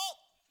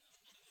possible?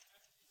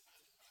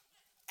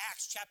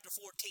 Acts chapter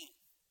 14.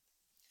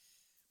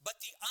 But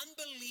the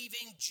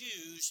unbelieving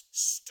Jews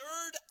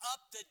stirred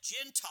up the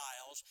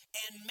Gentiles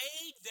and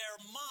made their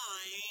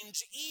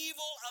minds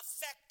evil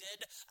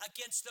affected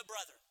against the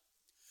brethren.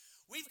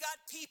 We've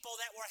got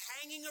people that were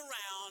hanging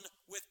around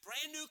with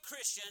brand new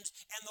Christians,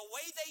 and the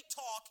way they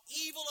talk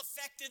evil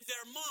affected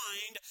their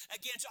mind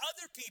against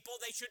other people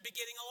they should be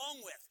getting along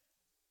with.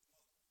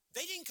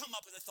 They didn't come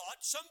up with a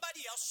thought.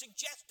 Somebody else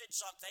suggested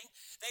something.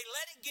 They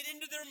let it get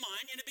into their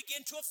mind, and it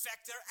began to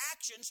affect their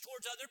actions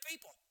towards other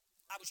people.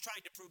 I was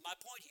trying to prove my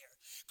point here.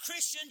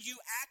 Christians, you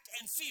act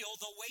and feel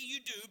the way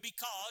you do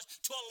because,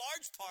 to a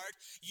large part,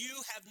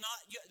 you have not,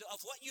 of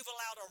what you've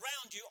allowed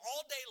around you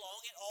all day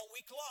long and all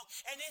week long,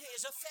 and it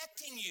is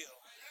affecting you.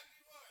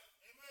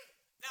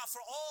 Now,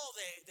 for all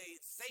the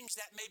things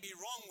that may be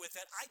wrong with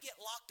it, I get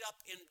locked up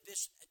in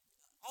this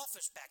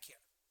office back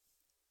here.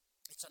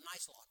 It's a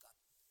nice lockup.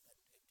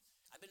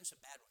 I've been in some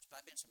bad ones, but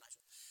I've been in some nice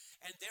ones.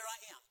 And there I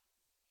am.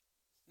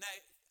 Now,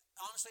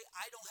 honestly,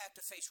 I don't have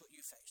to face what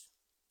you face.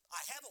 I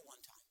have at one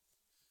time.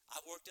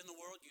 I've worked in the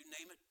world, you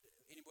name it,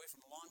 anywhere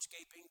from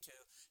lawnscaping to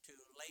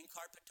laying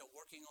carpet to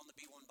working on the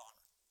B-1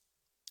 bomber.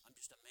 I'm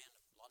just a man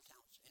of a lot of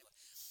talents. Anyway,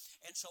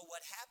 and so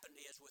what happened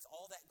is, with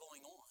all that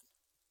going on,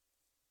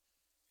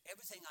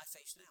 everything I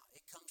face now,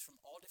 it comes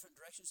from all different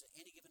directions at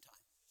any given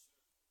time.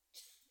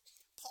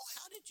 Paul,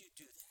 how did you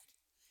do that?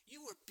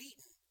 You were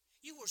beaten.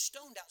 You were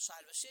stoned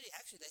outside of a city.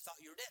 Actually, they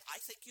thought you were dead. I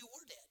think you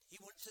were dead.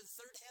 He went to the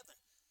third heaven.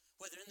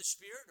 Whether in the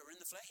spirit or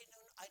in the flesh,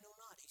 I know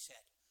not, he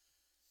said.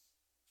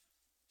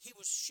 He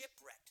was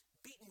shipwrecked,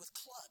 beaten with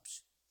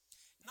clubs.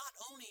 Not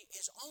only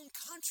his own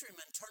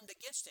countrymen turned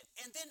against him,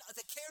 and then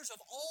the cares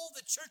of all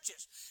the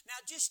churches. Now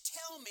just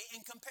tell me,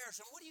 in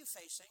comparison, what are you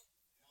facing?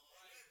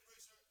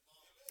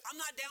 I'm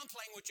not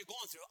downplaying what you're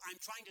going through. I'm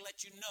trying to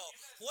let you know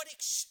what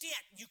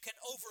extent you can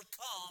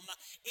overcome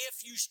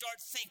if you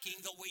start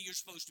thinking the way you're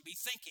supposed to be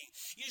thinking.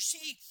 You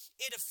see,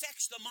 it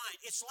affects the mind.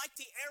 It's like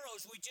the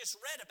arrows we just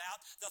read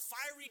about, the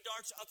fiery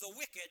darts of the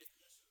wicked,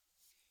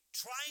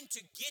 trying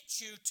to get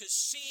you to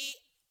see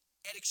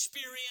and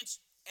experience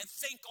and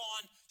think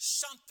on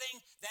something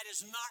that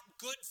is not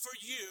good for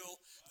you.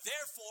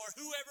 Therefore,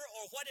 whoever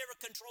or whatever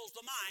controls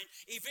the mind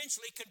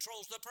eventually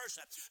controls the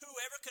person.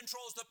 Whoever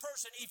controls the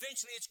person,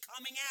 eventually it's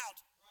coming out.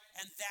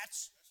 And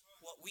that's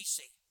what we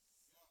see.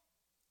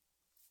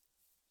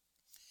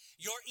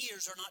 Your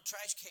ears are not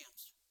trash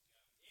cans.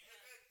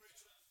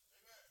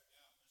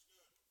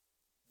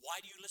 Why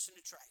do you listen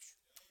to trash?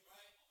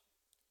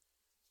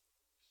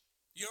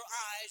 Your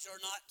eyes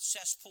are not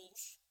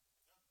cesspools.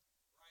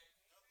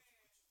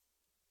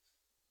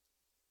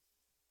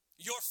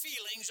 Your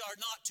feelings are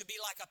not to be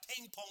like a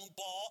ping pong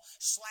ball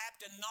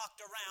slapped and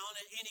knocked around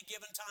at any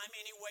given time,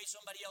 any way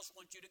somebody else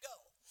wants you to go.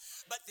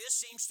 But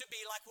this seems to be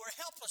like we're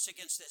helpless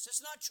against this.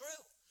 It's not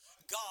true.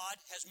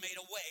 God has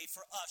made a way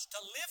for us to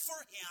live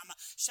for Him.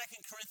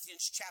 2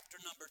 Corinthians chapter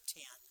number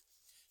 10.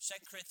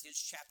 2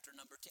 Corinthians chapter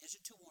number 10. Is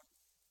it too warm?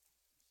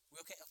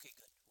 We okay? Okay,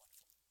 good.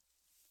 Wonderful.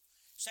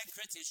 2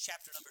 Corinthians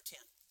chapter number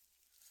 10.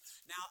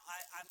 Now,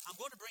 I'm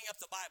going to bring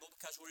up the Bible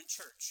because we're in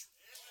church.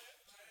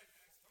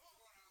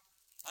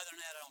 Other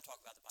than that, I don't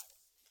talk about the Bible.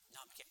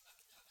 No, I'm kidding.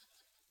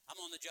 I'm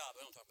on the job.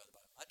 I don't talk about the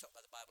Bible. I talk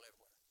about the Bible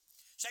everywhere.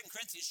 2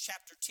 Corinthians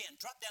chapter 10.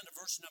 Drop down to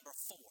verse number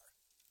 4.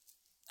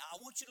 Now, I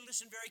want you to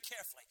listen very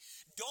carefully.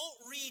 Don't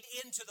read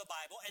into the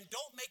Bible and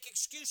don't make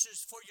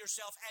excuses for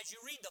yourself as you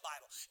read the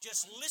Bible.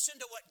 Just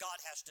listen to what God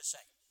has to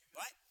say.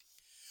 Right?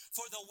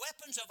 For the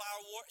weapons of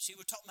our war, see,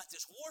 we're talking about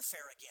this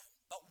warfare again.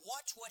 But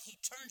watch what he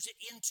turns it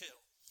into.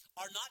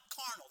 Are not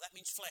carnal, that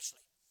means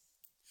fleshly,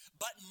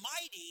 but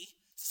mighty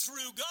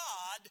through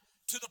God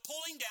to the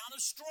pulling down of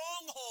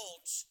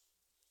strongholds,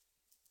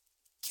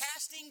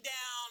 casting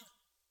down,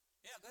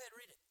 go ahead,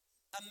 read it,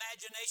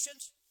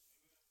 imaginations,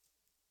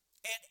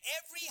 and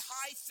every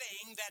high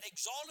thing that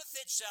exalteth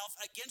itself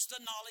against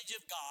the knowledge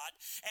of God,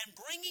 and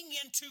bringing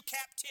into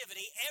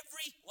captivity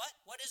every,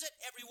 what is it?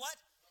 Every what?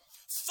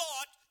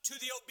 Thought to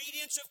the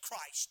obedience of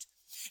Christ,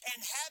 and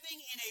having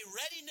in a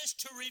readiness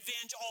to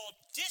revenge all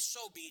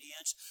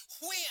disobedience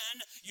when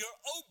your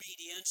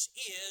obedience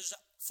is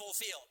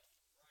fulfilled.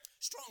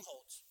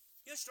 Strongholds.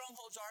 You know what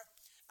strongholds are?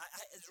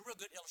 It's a real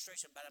good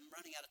illustration, but I'm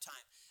running out of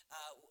time.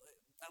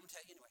 I'm going to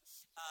tell you anyway.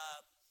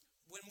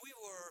 When we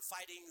were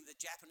fighting the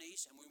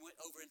Japanese and we went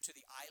over into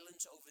the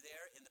islands over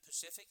there in the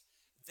Pacific,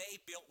 they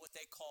built what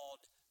they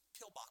called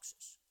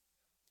pillboxes.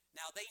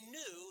 Now, they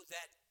knew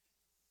that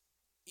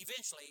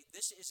eventually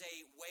this is a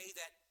way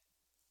that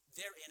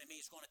their enemy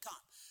is going to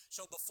come.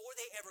 So before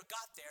they ever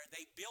got there,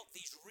 they built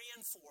these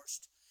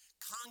reinforced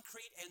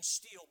concrete and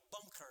steel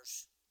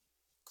bunkers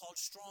called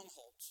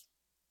strongholds.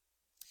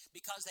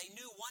 because they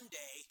knew one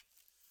day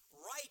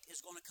right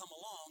is going to come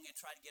along and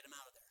try to get them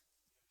out of there.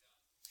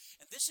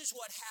 And this is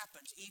what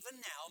happens. Even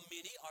now,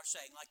 many are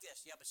saying like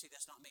this, yeah, but see,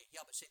 that's not me.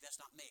 Yeah, but see, that's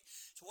not me.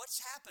 So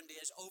what's happened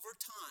is over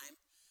time,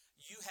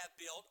 you have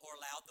built or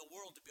allowed the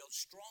world to build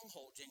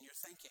strongholds in your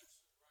thinking.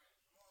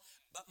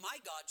 But my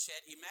God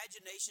said,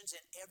 imaginations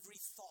and every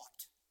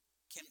thought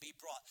can be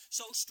brought.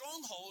 So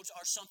strongholds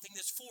are something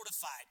that's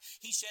fortified.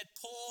 He said,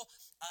 pull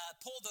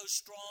those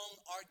strong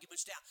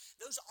arguments down.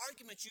 Those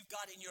arguments you've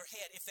got in your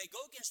head, if they go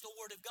against the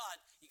Word of God,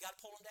 you got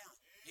to pull them down.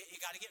 You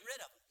got to get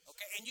rid of them.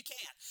 Okay, and you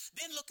can't.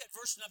 Then look at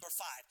verse number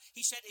 5.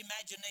 He said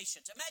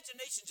imaginations.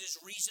 Imaginations is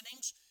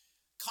reasonings,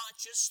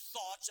 conscious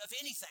thoughts of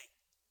anything.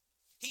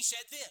 He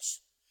said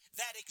this,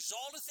 that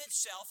exalteth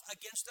itself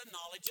against the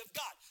knowledge of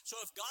God. So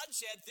if God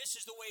said this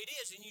is the way it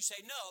is and you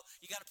say no,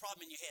 you got a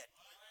problem in your head.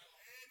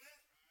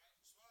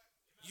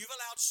 You've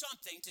allowed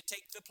something to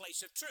take the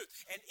place of truth,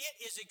 and it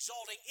is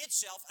exalting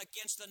itself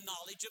against the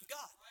knowledge of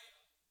God.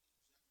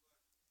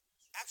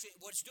 Actually,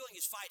 what it's doing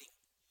is fighting.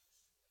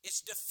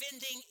 It's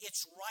defending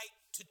its right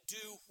to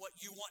do what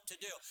you want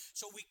to do.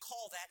 So we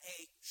call that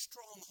a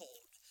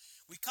stronghold.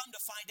 We come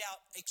to find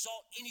out,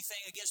 exalt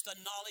anything against the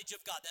knowledge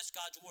of God. That's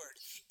God's word.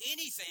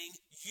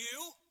 Anything,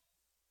 you,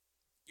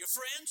 your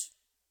friends,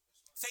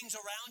 things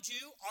around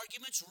you,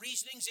 arguments,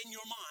 reasonings in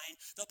your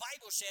mind, the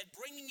Bible said,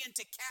 bringing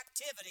into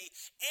captivity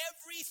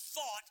every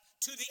thought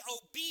to the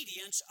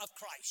obedience of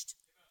Christ.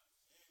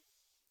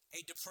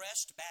 A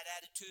depressed, bad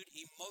attitude,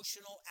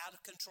 emotional,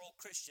 out-of-control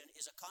Christian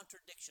is a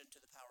contradiction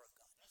to the power of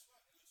God.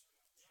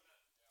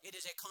 It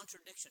is a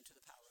contradiction to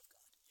the power of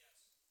God.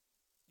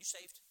 You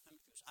saved?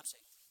 I'm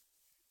saved.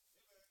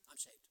 I'm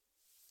saved.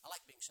 I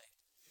like being saved.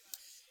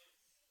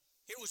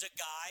 Here was a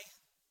guy,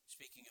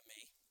 speaking of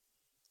me,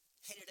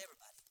 hated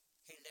everybody,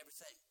 hated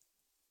everything.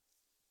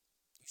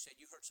 You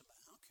said you hurt somebody.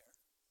 I don't care.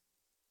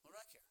 What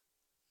do I care?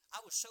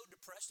 I was so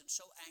depressed and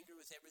so angry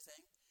with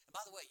everything. And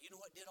by the way, you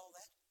know what did all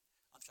that?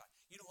 I'm sorry.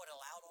 You know what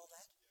allowed all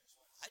that?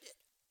 I did.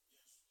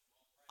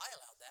 I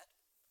allowed that.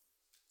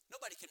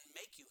 Nobody can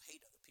make you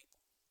hate other people.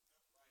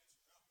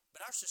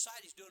 But our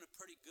society is doing a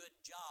pretty good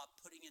job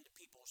putting into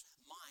people's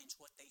minds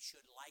what they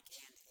should like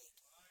and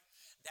hate.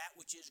 That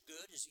which is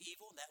good is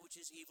evil, and that which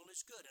is evil is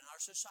good. And our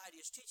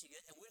society is teaching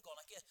it, and we're going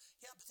like,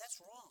 yeah, but that's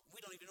wrong.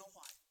 We don't even know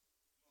why.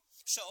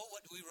 So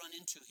what do we run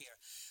into here?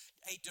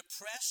 A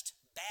depressed,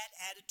 bad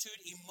attitude,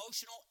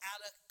 emotional,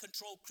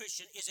 out-of-control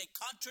Christian is a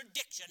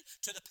contradiction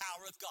to the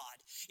power of God.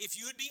 If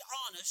you would be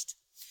honest,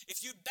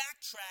 if you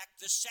backtrack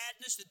the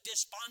sadness, the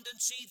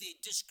despondency,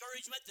 the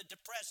discouragement, the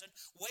depression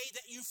way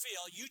that you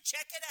feel, you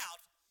check it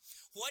out,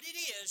 what it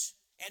is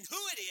and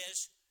who it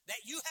is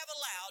that you have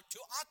allowed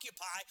to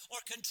occupy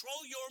or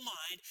control your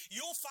mind,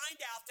 you'll find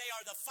out they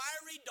are the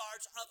fiery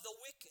darts of the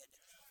wicked.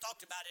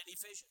 Talked about in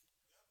Ephesians.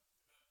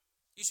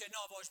 You say,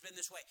 no, I've always been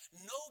this way.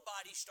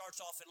 Nobody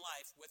starts off in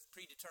life with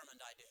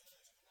predetermined ideas.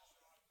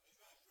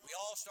 We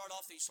all start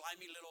off these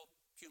slimy little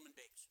human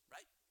beings,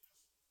 right?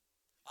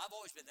 I've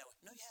always been that way.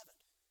 No, you haven't.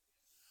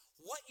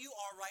 What you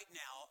are right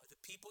now are the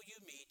people you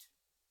meet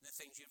and the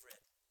things you've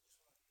read.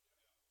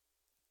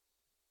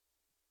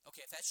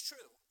 Okay, if that's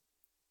true,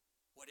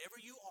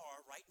 whatever you are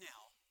right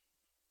now,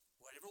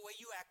 whatever way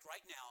you act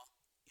right now,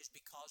 is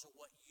because of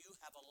what you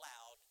have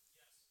allowed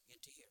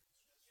into here.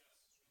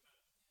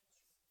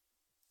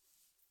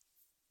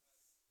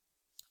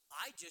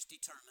 I just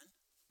determined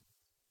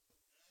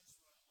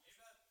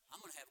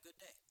I'm going to have a good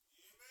day.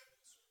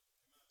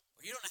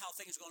 Well, you don't know how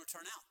things are going to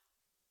turn out.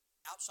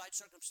 Outside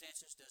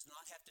circumstances does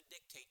not have to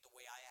dictate the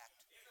way I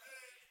act.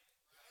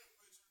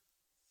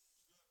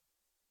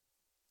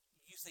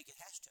 You think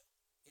it has to.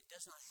 It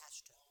does not have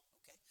to.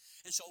 Okay?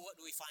 And so what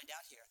do we find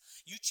out here?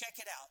 You check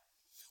it out.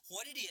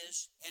 What it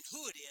is and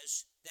who it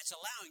is that's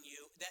allowing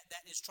you,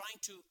 that is trying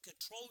to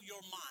control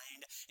your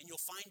mind, and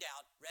you'll find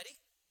out, ready?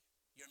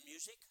 Your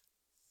music,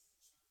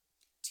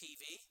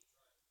 TV,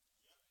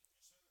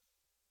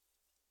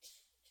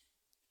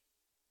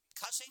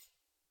 cussing,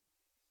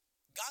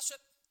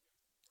 gossip,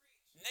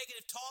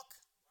 negative talk,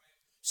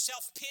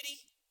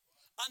 self-pity,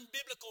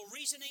 unbiblical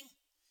reasoning,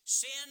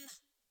 sin,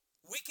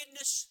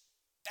 wickedness,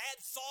 bad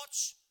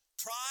thoughts,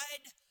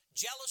 pride,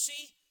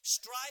 jealousy,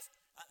 strife.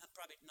 I'm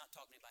probably not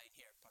talking to anybody in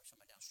here, probably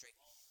somebody down the street.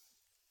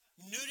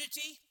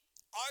 Nudity,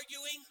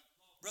 arguing,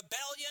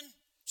 rebellion,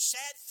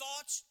 sad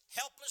thoughts,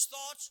 helpless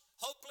thoughts,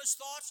 hopeless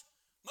thoughts.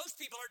 Most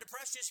people are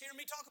depressed just hearing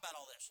me talk about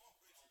all this.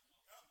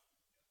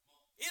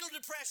 It'll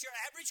depress your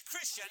average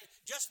Christian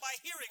just by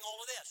hearing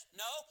all of this.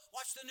 No,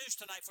 watch the news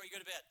tonight before you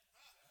go to bed.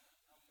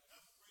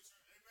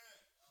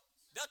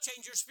 They'll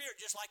change your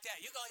spirit just like that.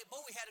 You go,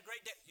 boy, we had a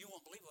great day. You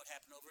won't believe what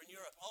happened over in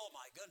Europe. Oh,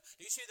 my goodness.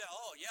 Do you see that?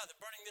 Oh, yeah, they're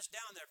burning this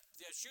down.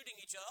 They're shooting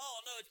each other. Oh,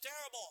 no, it's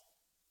terrible.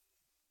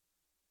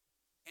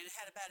 And it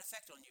had a bad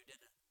effect on you,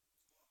 didn't it?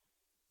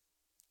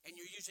 And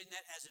you're using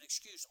that as an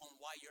excuse on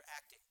why you're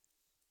acting.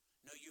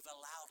 No, you've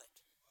allowed it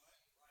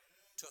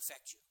to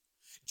affect you.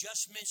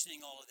 Just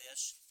mentioning all of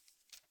this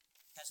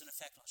has an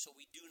effect on us. So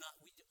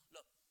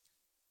look,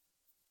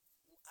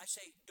 I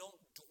say don't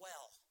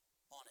dwell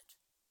on it.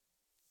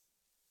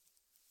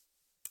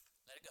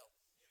 Let it go.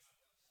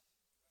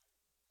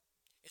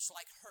 It's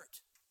like hurt.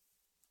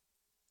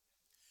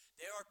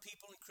 There are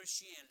people in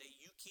Christianity,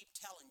 you keep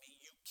telling me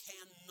you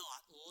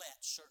cannot let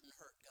certain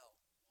hurt go.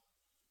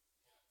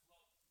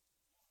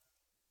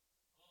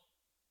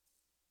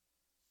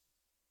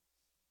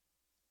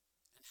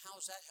 And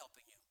how's that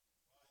helping you?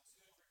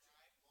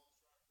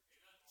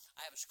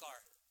 I have a scar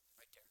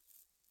right there.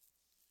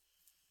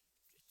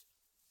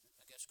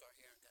 I got a scar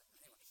here.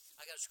 Anyway,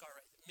 I got a scar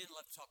right there. Men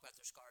love to talk about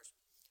their scars.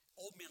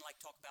 Old men like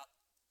to talk about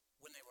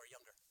when they were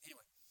younger.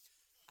 Anyway,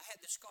 I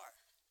had this scar.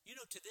 You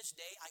know, to this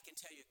day, I can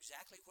tell you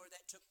exactly where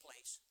that took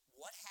place,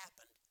 what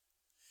happened.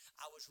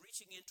 I was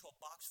reaching into a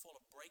box full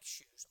of brake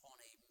shoes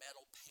on a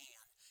metal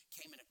pan.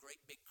 Came in a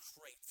great big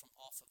crate from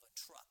off of a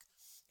truck.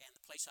 And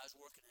the place I was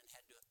working in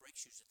had to do with brake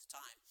shoes at the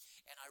time.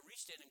 And I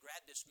reached in and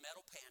grabbed this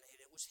metal pan, and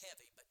it was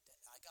heavy, but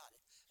I got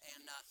it.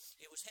 And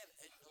it was heavy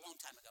a long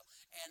time ago.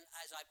 And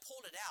as I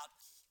pulled it out,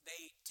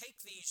 they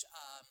take these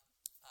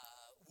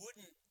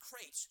wooden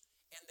crates,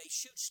 and they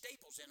shoot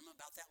staples in them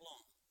about that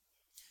long.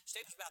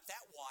 Staples about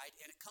that wide,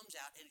 and it comes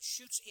out, and it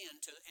shoots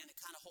into, and it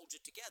kind of holds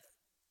it together.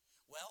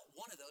 Well,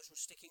 one of those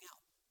was sticking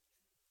out.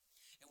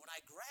 And when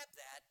I grabbed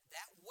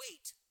that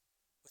weight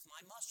with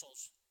my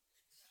muscles,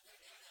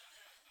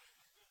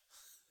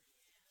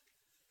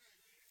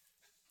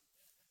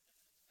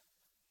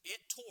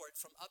 it tore it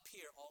from up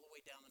here all the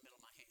way down the middle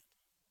of my hand.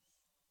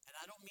 And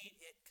I don't mean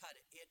it cut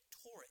it. It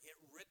tore it. It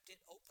ripped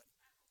it open.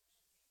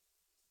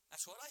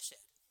 That's what I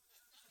said.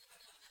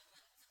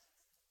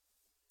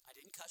 I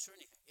didn't cuss or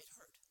anything. It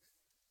hurt.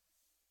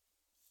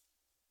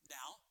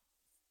 Now,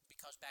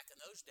 because back in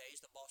those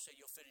days, the boss said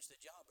you'll finish the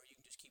job or you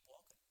can just keep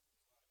walking.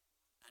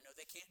 I know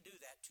they can't do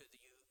that to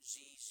the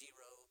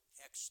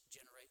Z0X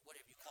generate,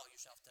 whatever you call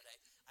yourself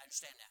today. I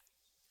understand that.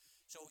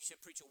 So he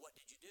said, preacher, what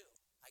did you do?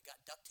 I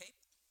got duct tape.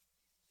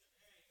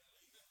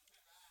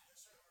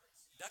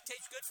 Duct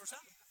tape's good for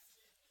something.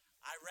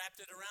 I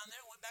wrapped it around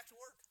there and went back to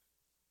work.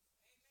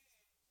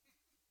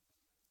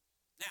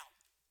 Now,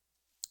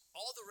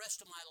 all the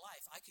rest of my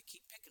life, I could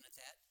keep picking at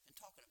that and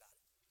talking about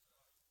it.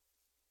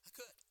 I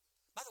could.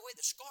 By the way,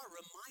 the scar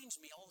reminds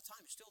me all the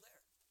time. It's still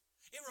there.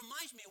 It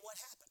reminds me of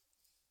what happened.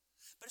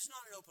 But it's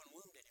not an open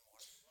wound anymore.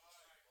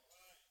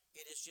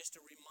 It is just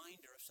a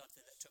reminder of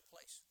something that took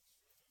place.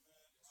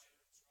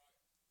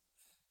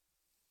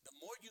 The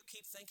more you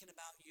keep thinking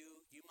about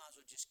you, you might as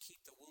well just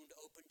keep the wound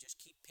open, just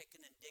keep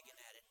picking and digging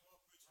at it.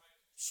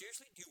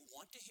 Seriously, do you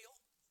want to heal?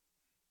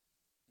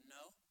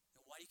 No?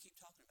 Then why do you keep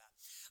talking about it?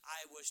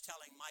 I was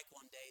telling Mike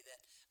one day that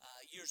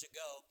years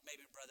ago,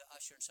 maybe Brother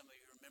Usher and some of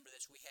you remember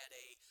this, we had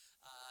a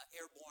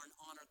airborne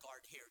honor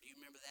guard here. Do you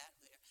remember that?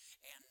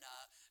 And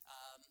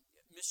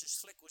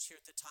Mrs. Flick was here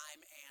at the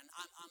time, and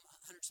I'm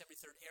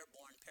 173rd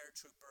Airborne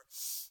paratrooper.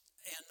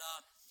 And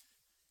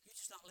you're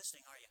just not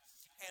listening, are you?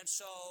 And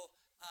so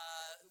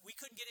we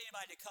couldn't get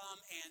anybody to come,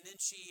 and then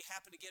she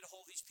happened to get a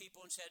hold of these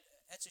people and said,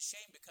 that's a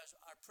shame because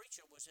our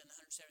preacher was in the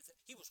 173rd.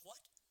 He was what?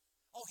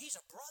 Oh, he's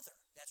a brother.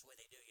 That's what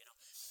they do, you know.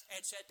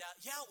 And said,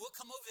 yeah, we'll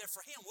come over there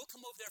for him. We'll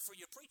come over there for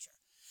your preacher.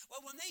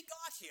 Well, when they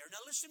got here,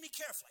 now listen to me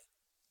carefully.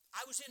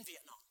 I was in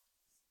Vietnam.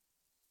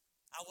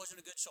 I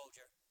wasn't a good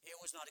soldier. It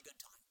was not a good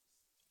time.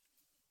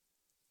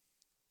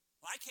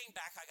 When I came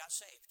back, I got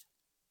saved.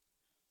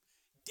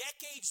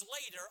 Decades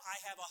later, I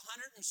have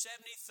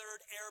 173rd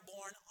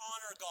Airborne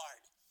Honor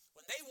Guard.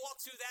 When they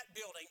walked through that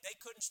building, they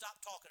couldn't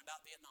stop talking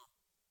about Vietnam.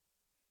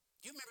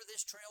 Do you remember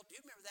this trail? Do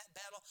you remember that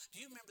battle?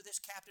 Do you remember this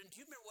captain? Do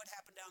you remember what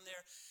happened down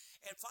there?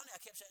 And finally, I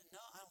kept saying,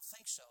 no, I don't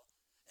think so.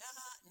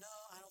 No,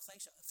 I don't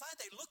think so.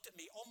 Finally, they looked at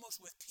me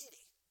almost with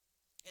pity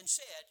and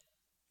said,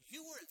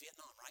 you were in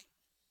Vietnam, right?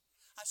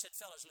 I said,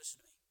 fellas, listen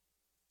to me.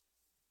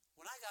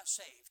 When I got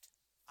saved,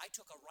 I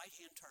took a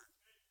right-hand turn.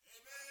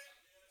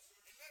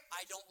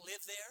 I don't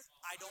live there.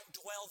 I don't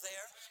dwell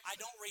there. I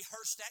don't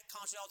rehearse that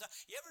constantly all the time.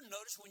 You ever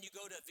notice when you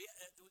go to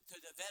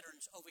the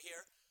veterans over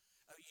here,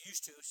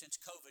 used to since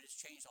COVID has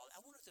changed all that.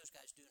 I wonder what those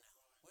guys do now.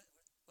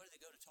 Where do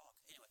they go to talk?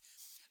 Anyway,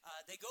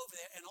 they go over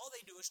there and all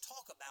they do is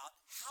talk about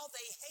how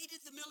they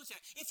hated the military.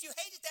 If you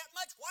hate it that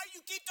much, why do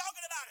you keep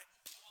talking about it?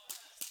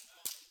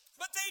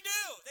 But they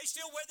do. They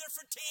still wear their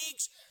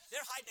fatigues.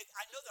 They're hiding.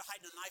 I know they're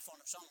hiding a knife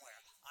on them somewhere.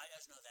 I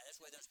just know that.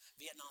 That's where those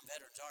Vietnam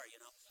veterans are, you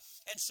know.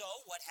 And so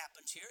what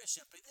happens here is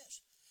simply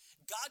this.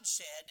 God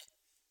said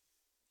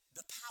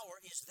the power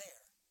is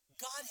there.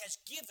 God has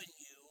given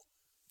you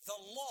the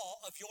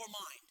law of your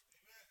mind.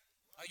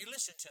 Are you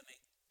listening to me?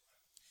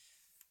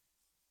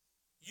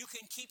 You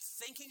can keep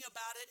thinking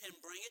about it and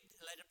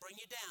let it bring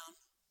you down,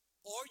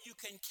 or you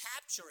can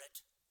capture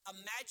it,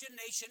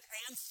 imagination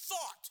and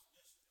thought.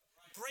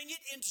 Bring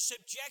it into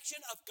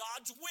subjection of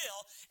God's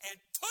will and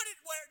put it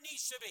where it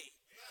needs to be.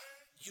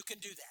 You can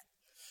do that.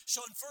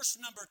 So in verse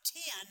number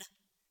 10,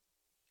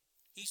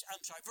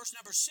 verse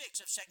number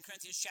 6 of 2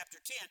 Corinthians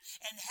chapter 10,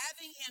 and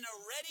having in a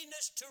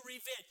readiness to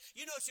revenge.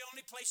 You know it's the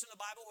only place in the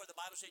Bible where the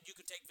Bible said you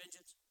can take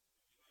vengeance?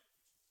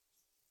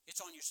 It's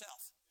on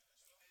yourself.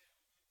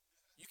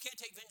 You can't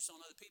take vengeance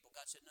on other people.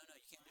 God said, no,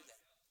 you can't do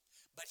that.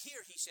 But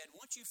here he said,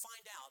 once you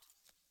find out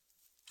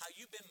how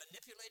you've been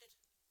manipulated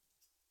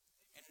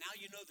now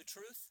you know the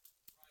truth.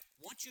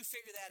 Once you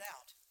figure that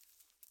out,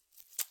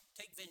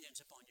 take vengeance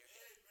upon your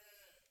head.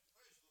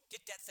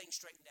 Get that thing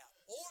straightened out.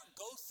 Or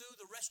go through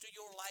the rest of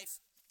your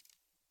life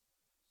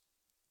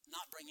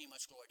not bringing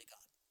much glory to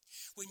God.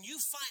 When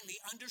you finally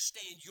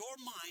understand your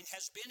mind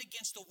has been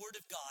against the Word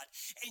of God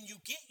and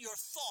you get your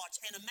thoughts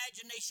and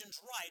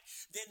imaginations right,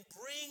 then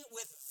bring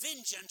with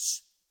vengeance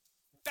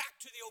back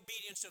to the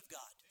obedience of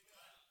God.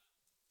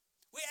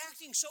 We're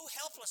acting so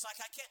helpless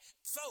like I can't.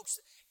 Folks,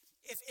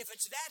 if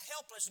it's that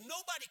helpless,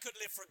 nobody could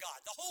live for God.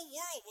 The whole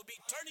world would be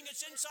turning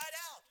its inside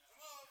out.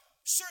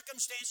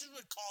 Circumstances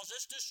would cause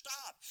us to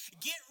stop.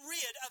 Get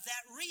rid of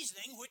that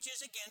reasoning which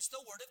is against the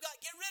Word of God.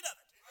 Get rid of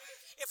it.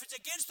 If it's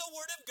against the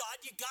Word of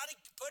God, you got to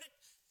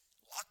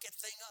lock that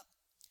thing up.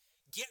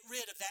 Get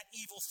rid of that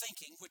evil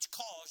thinking which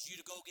caused you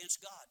to go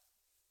against God.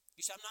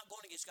 You say, I'm not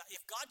going against God.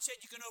 If God said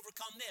you can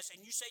overcome this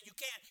and you say you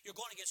can't, you're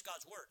going against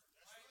God's Word.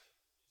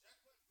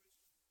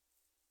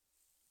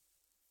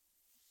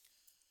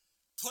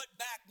 Put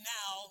back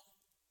now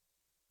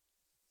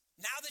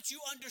that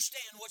you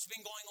understand what's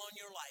been going on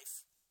in your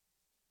life,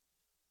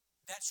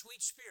 that sweet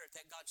spirit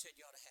that God said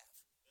you ought to have.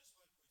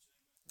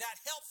 That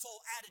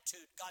helpful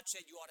attitude God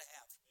said you ought to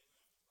have.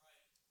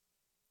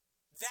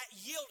 That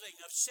yielding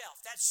of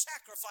self, that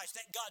sacrifice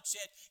that God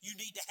said you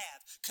need to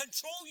have.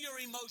 Control your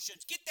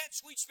emotions. Get that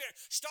sweet spirit.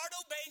 Start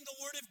obeying the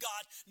Word of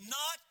God,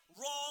 not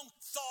wrong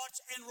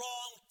thoughts and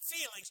wrong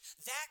feelings.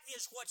 That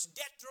is what's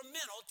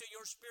detrimental to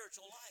your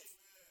spiritual life.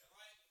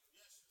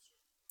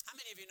 How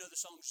many of you know the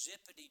song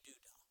Zippity-Doo-Dah?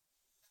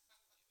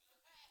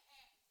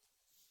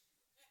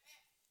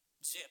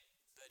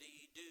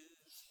 Zippity-doo-dah,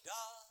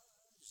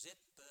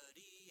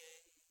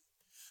 zippity-yay.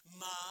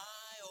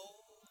 My,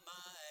 oh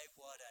my,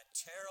 what a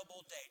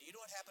terrible day. Do you know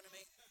what happened to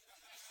me?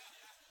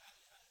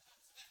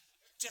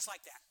 Just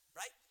like that,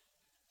 right?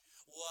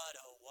 What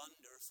a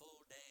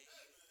wonderful day.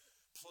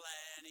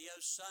 Plenty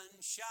of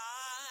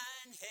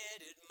sunshine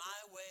headed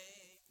my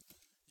way.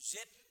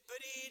 Zippity-doo-dah,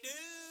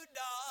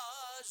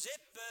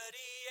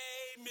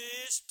 zippity-yay,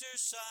 Mr.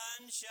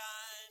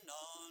 Sunshine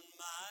on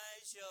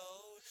my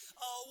shoulder.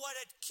 Oh, what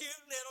a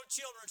cute little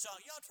children's song.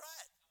 Y'all try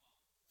it.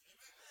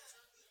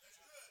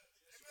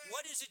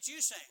 What is it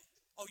you sing?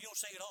 Oh, you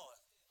don't sing at all.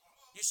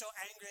 You're so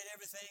angry at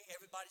everything.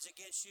 Everybody's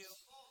against you.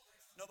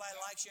 Nobody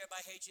likes you.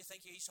 Everybody hates you.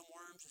 Think you eat some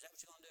worms. Is that what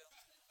you're going to do?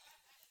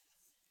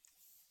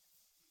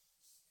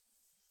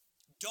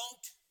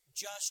 Don't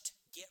just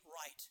get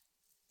right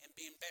and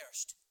be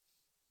embarrassed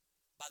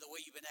by the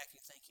way you've been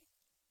acting, thinking.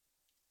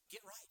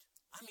 Get right.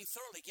 I mean,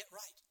 thoroughly get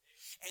right.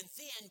 And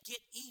then get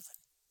even.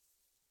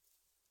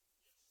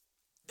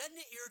 Doesn't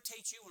it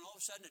irritate you when all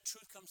of a sudden the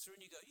truth comes through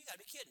and you go, you got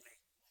to be kidding me.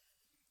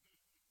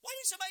 Why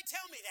didn't somebody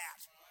tell me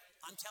that?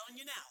 I'm telling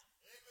you now.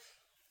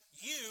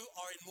 You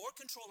are in more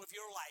control of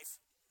your life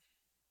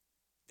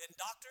than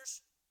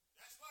doctors,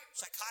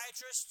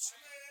 psychiatrists,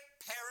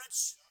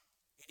 parents,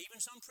 and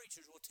even some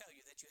preachers will tell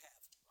you that you have.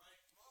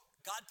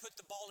 God put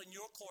the ball in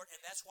your court,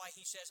 and that's why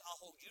He says, I'll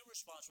hold you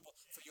responsible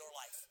for your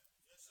life.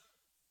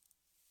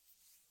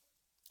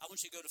 I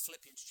want you to go to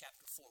Philippians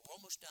chapter 4. We're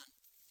almost done.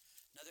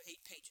 Another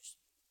 8 pages.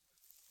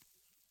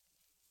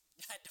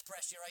 I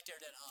depressed you right there,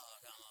 didn't I?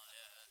 Oh, come on.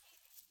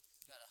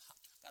 Yeah.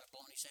 Got a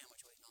bologna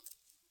sandwich waiting on me.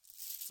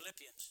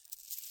 Philippians.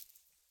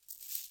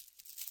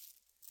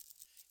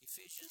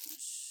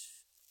 Ephesians.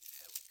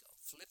 Here we go.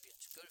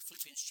 Philippians. Go to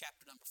Philippians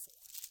chapter number 4.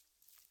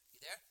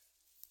 You there?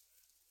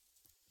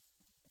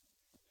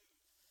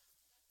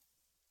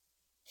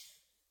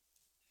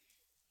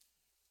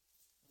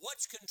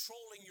 What's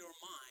controlling your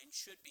mind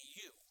should be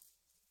you.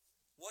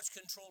 What's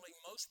controlling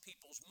most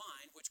people's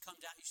mind, which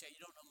comes out, you say,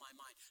 you don't know my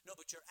mind. No,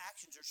 but your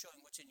actions are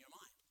showing what's in your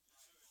mind.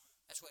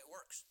 That's the way it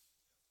works.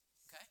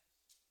 Okay?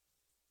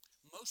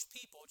 Most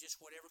people, just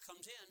whatever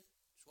comes in,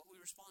 is what we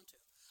respond to.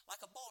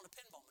 Like a ball in a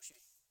pinball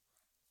machine.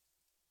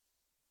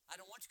 I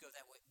don't want to go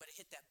that way, but it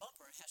hit that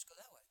bumper and it has to go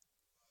that way.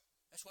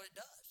 That's what it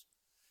does.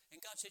 And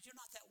God said, you're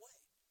not that way.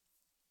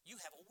 You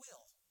have a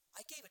will.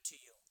 I gave it to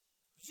you.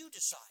 You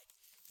decide.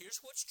 Here's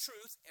what's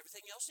truth.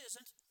 Everything else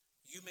isn't.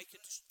 You make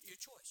it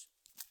your choice.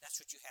 That's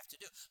what you have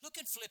to do.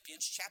 Look at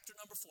Philippians chapter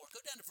number 4.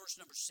 Go down to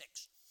verse number 6.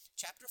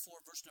 Chapter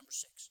 4, verse number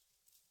 6.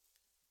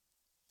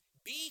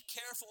 Be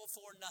careful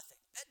for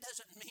nothing. That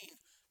doesn't mean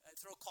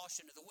throw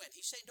caution to the wind.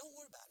 He's saying don't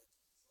worry about it.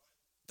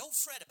 Don't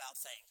fret about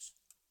things.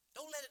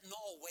 Don't let it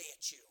gnaw away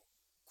at you.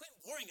 Quit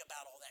worrying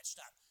about all that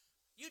stuff.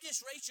 You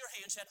just raised your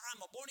hand and said, I'm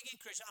a born-again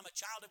Christian. I'm a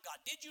child of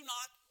God. Did you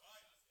not?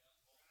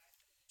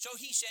 So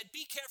he said,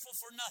 be careful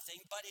for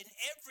nothing, but in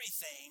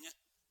everything,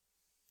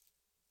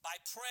 by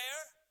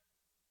prayer.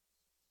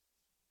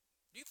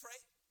 Do you pray?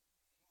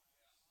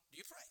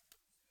 Do you pray?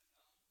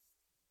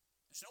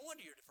 It's no wonder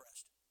you're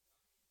depressed.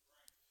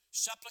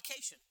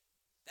 Supplication.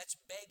 That's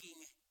begging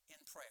in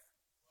prayer.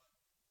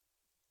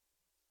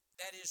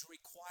 That is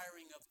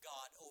requiring of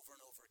God over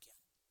and over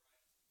again.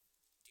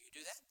 Do you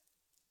do that?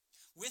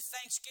 With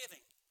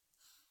thanksgiving.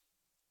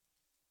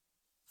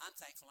 I'm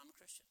thankful I'm a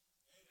Christian.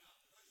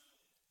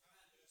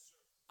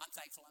 I'm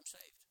thankful I'm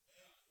saved.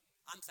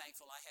 I'm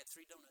thankful I had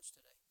 3 donuts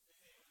today.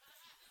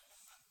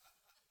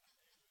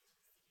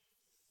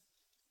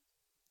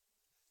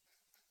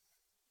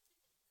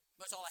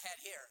 That's all I had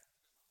here.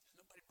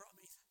 Nobody brought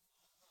me anything.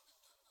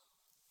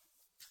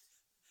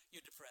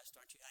 You're depressed,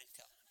 aren't you? I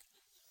can tell.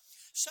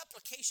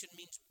 Supplication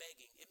means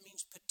begging. It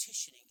means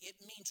petitioning.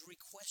 It means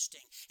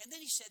requesting. And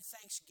then he said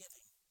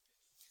thanksgiving.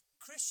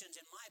 Christians,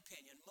 in my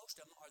opinion, most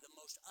of them are the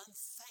most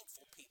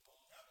unthankful people.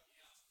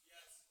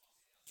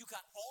 You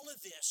got all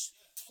of this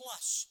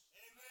plus.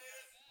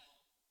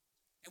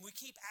 And we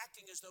keep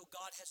acting as though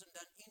God hasn't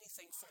done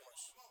anything for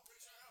us.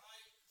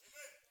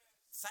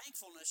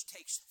 Thankfulness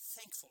takes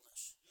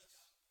thankfulness.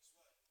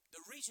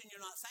 The reason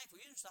you're not thankful,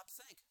 you didn't stop to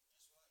think.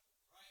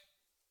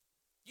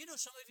 You know,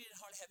 some of you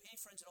didn't hardly have any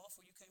friends at all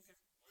before you came here.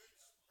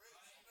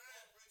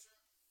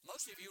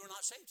 Most of you were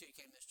not saved till you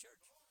came to this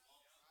church.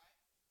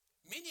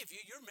 Many of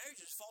you, your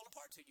marriages fall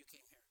apart till you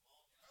came here.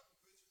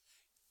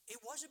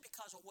 It wasn't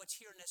because of what's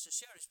here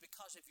necessarily. It's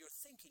because of your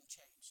thinking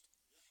changed.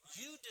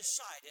 You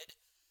decided,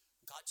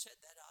 God said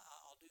that,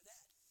 I'll do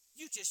that.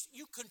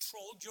 You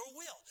controlled your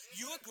will.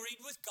 You agreed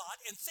with God,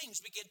 and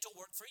things begin to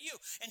work for you.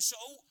 And so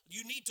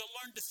you need to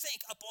learn to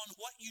think upon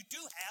what you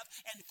do have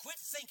and quit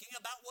thinking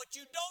about what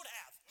you don't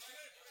have.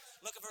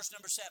 Look at verse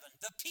number 7.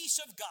 The peace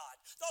of God.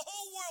 The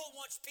whole world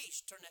wants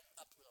peace. Turn that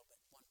up a little bit.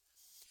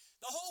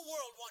 The whole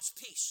world wants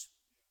peace.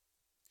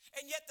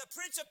 And yet the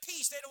Prince of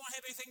Peace, they don't want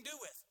to have anything to do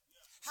with.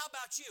 How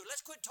about you?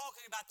 Let's quit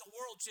talking about the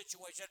world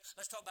situation.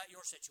 Let's talk about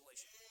your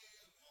situation.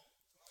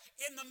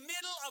 In the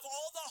middle of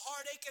all the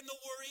heartache and the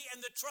worry and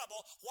the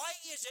trouble, why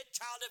is it,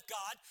 child of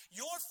God,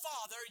 your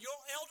father, your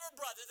elder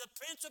brother, the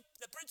Prince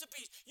of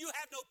Peace, you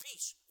have no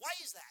peace? Why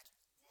is that?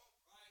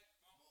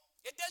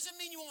 It doesn't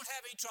mean you won't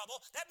have any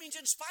trouble. That means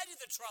in spite of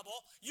the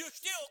trouble, you're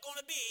still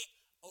going to be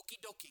okie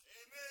dokie.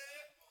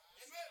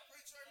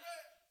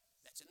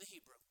 That's in the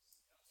Hebrew.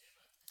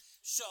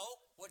 So,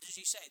 what does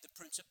he say? The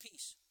Prince of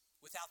Peace.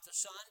 Without the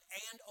Son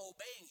and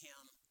obeying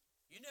him,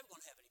 you're never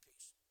going to have any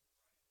peace.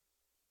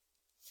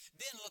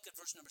 Then look at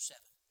verse number 7.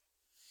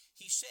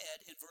 He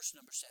said in verse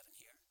number 7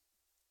 here,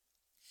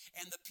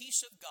 and the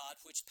peace of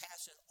God which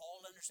passeth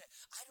all understanding.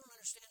 I don't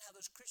understand how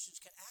those Christians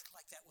can act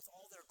like that with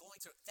all they're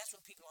going through. That's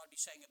what people ought to be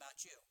saying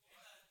about you.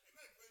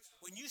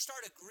 When you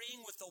start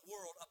agreeing with the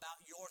world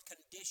about your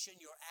condition,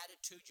 your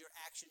attitude, your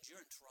actions,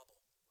 you're in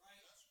trouble.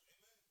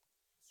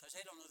 Because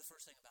they don't know the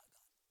first thing about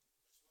God.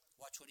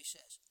 Watch what he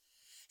says.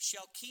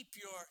 Shall keep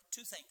your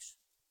two things.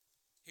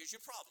 Here's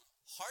your problem.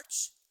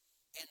 Hearts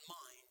and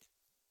mind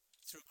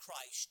through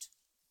Christ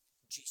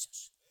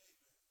Jesus.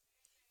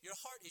 Your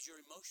heart is your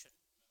emotion.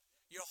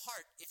 Your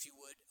heart, if you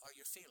would, are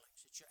your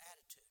feelings. It's your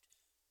attitude.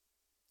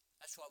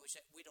 That's why we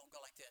say, we don't go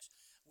like this.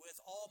 With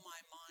all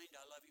my mind,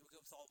 I love you. We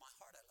go with all my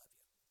heart, I love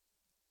you.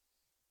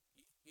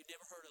 You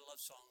never heard a love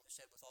song that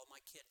said, with all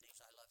my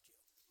kidneys, I loved you.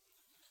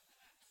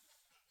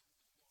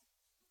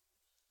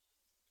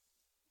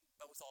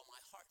 But with all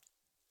my heart.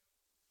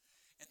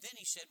 And then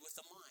he said, with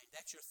the mind.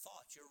 That's your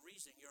thoughts, your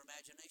reasoning, your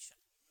imagination.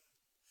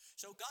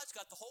 So God's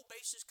got the whole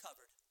basis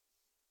covered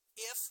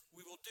if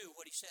we will do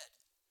what he said.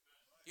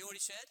 You know what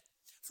he said?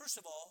 First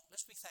of all,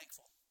 let's be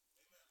thankful.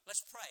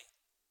 Let's pray.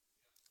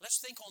 Let's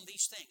think on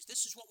these things.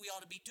 This is what we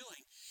ought to be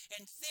doing.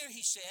 And there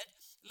he said,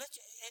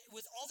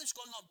 with all this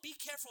going on, be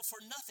careful for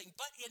nothing,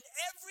 but in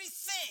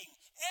everything.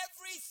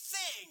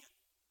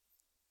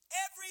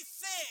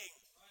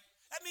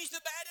 That means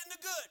the bad and the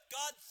good.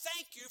 God,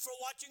 thank you for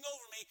watching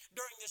over me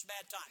during this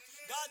bad time.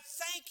 God,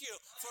 thank you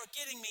for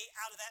getting me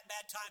out of that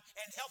bad time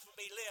and helping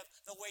me live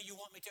the way you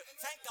want me to.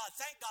 Thank God,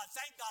 thank God,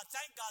 thank God,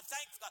 thank God,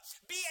 thank God.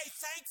 Be a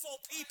thankful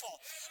people.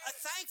 A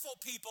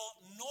thankful people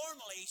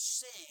normally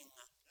sing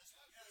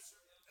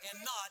and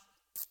not.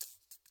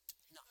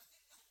 No.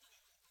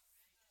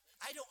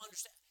 I don't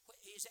understand.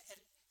 This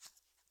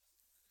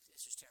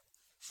is terrible.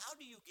 How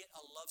do you get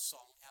a love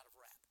song out of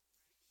rap?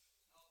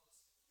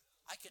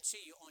 I could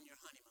see you on your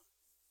honeymoon.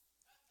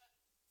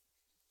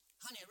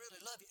 Honey, I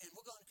really love you, and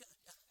we're going to...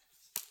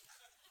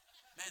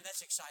 Man, that's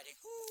exciting.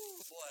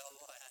 Ooh, boy, oh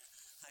boy,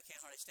 I can't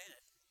hardly stand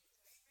it.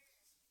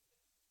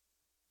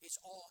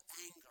 It's all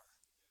anger.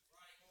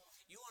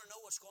 You want to know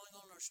what's going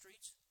on in our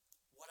streets?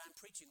 What I'm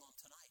preaching on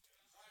tonight.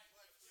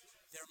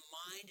 Their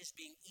mind is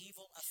being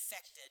evil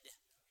affected.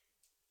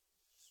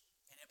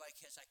 And everybody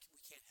says,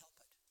 we can't help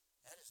it.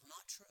 That is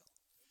not true.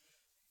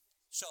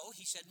 So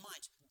he said,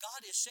 minds.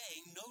 God is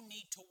saying no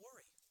need to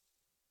worry.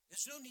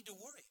 There's no need to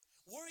worry.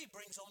 Worry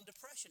brings on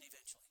depression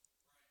eventually.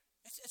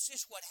 It's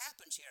just what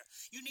happens here.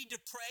 You need to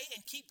pray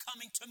and keep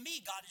coming to me,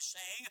 God is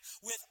saying,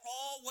 with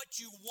all what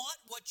you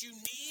want, what you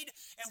need,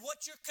 and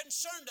what you're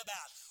concerned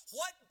about.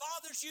 What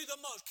bothers you the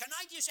most? Can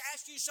I just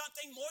ask you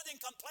something more than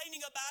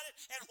complaining about it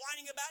and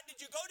whining about it?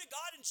 Did you go to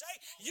God and say,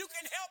 you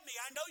can help me?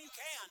 I know you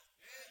can.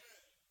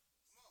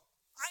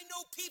 I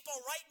know people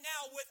right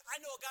now I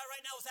know a guy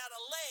right now without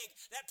a leg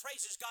that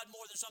praises God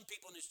more than some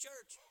people in his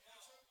church.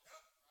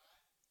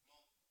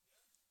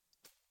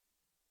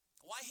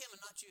 Why him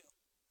and not you?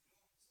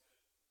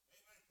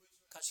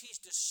 Because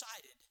he's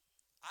decided,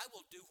 I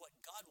will do what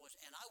God wants,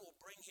 and I will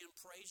bring him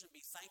praise and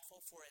be thankful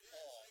for it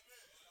all.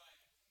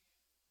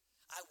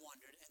 I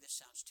wondered, and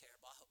this sounds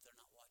terrible, I hope they're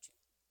not watching.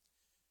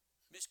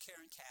 Miss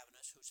Karen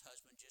Cavanis, whose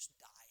husband just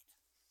died.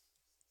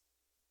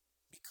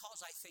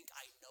 because I think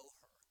I know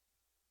her,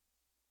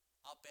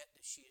 I'll bet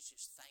that she is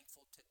just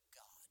thankful to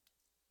God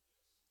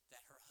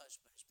that her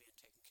husband is being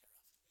taken care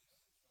of.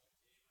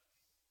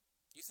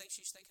 You think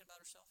she's thinking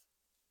about herself?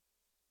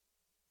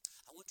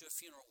 I went to a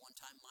funeral one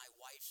time, my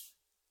wife's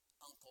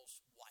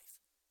uncle's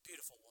wife.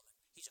 Beautiful woman.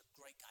 He's a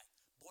great guy.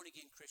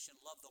 Born-again Christian,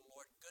 loved the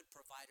Lord, good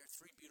provider,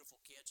 3 beautiful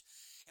kids.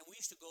 And we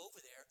used to go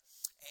over there,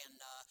 and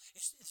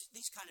it's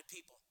these kind of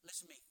people.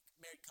 Listen to me,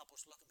 married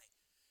couples, look at me.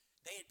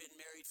 They had been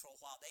married for a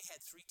while. They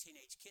had 3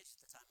 teenage kids at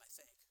the time, I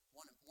think.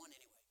 One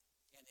anyway,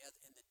 and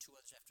the 2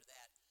 others after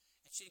that.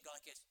 And she'd go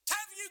like this,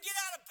 "Time for you to get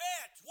out of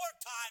bed. It's work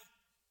time.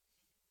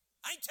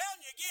 I ain't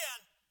telling you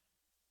again."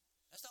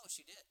 That's not what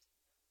she did.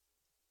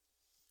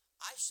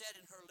 I sat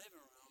in her living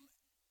room,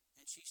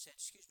 and she said,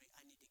 "Excuse me,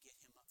 I need to get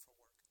him up for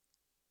work."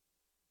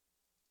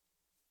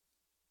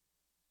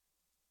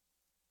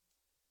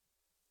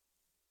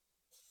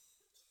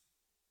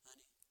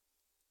 Honey,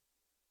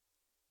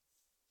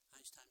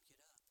 it's time to get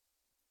up.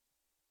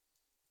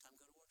 Time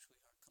to go to work,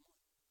 sweetheart. Come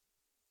on.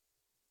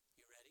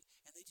 You ready?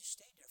 And they just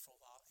stayed there for a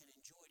while and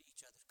enjoyed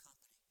each other's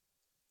company.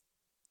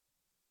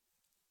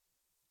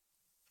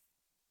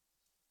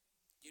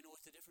 Do you know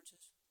what the difference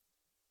is?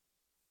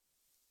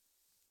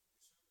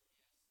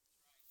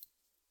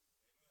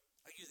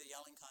 Are you the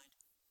yelling kind?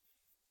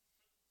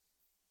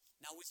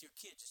 Now with your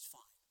kids, it's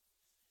fine.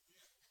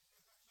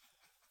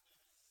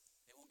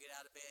 They won't get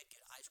out of bed,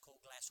 get an ice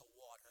cold glass of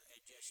water,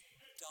 and just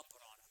dump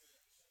it on them.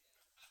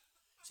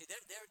 See,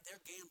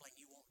 they're gambling.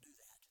 You won't do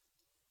that.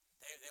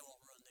 They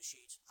won't ruin the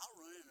sheets. I'll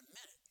ruin it in a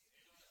minute.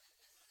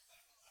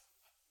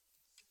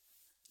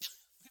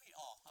 What do you mean,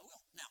 oh, I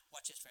will. Now,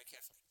 watch this very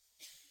carefully.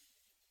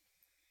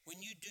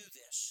 When you do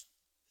this,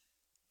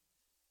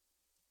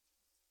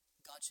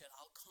 God said,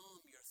 "I'll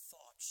calm your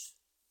thoughts,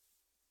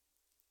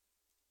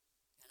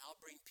 and I'll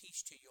bring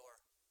peace to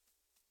your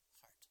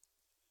heart."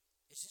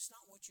 Is this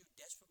not what you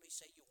desperately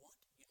say you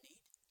want, you need?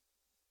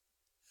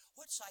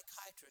 What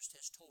psychiatrist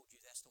has told you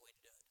that's the way to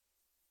do it?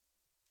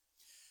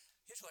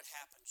 Here's what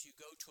happens. You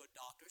go to a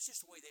doctor. It's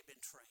just the way they've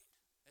been trained.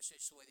 That's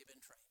just the way they've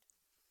been trained.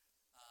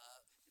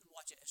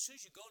 Watch it. As soon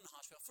as you go in the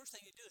hospital, first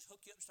thing you do is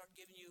hook you up and start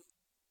giving you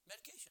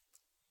medication.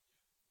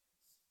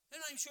 They're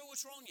not even sure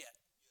what's wrong yet.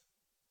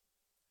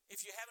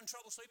 If you're having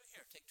trouble sleeping,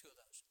 here, take 2 of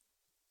those.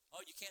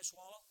 Oh, you can't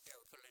swallow? Here,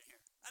 we put it in here.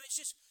 I mean,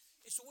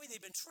 it's the way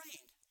they've been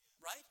trained,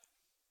 right?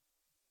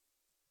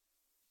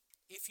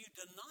 If you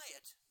deny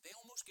it, they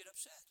almost get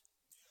upset.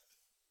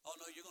 Oh,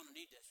 no, you're going to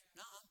need this.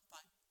 No, I'm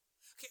fine.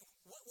 Okay,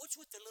 what's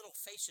with the little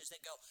faces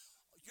that go,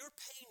 your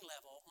pain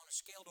level on a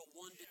scale of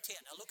 1 to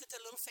 10. Now, look at the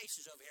little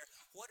faces over here.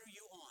 What are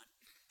you on?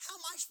 How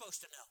am I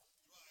supposed to know?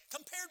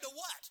 Compared to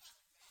what?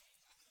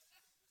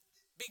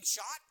 Big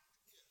shot?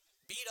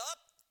 Beat up?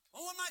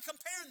 Well, what am I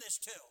comparing this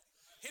to?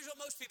 Here's what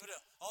most people do.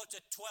 Oh, it's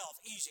a 12.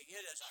 Easy.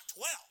 It is a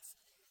 12.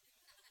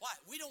 Why?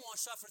 We don't want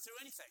to suffer through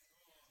anything.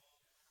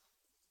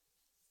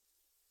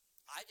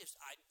 I'm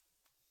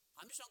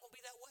just not going to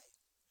be that way.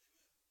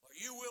 Or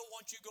you will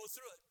once you go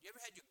through it. You ever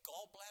had your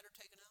gallbladder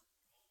taken out?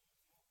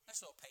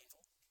 That's a little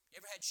painful.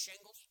 You ever had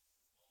shingles?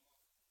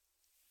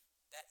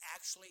 That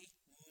actually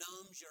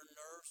numbs your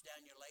nerves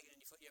down your leg and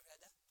your foot. You ever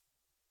had that?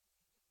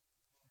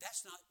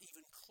 That's not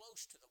even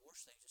close to the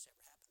worst things that's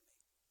ever happened to me.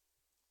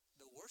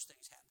 The worst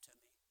things happened to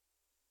me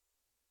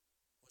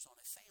was on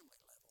a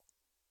family level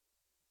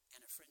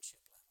and a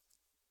friendship level.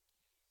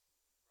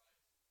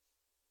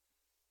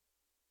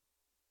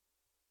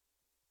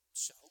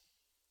 So,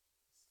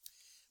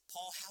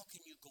 Paul, how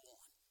can you go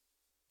on?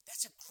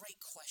 That's a great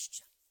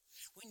question.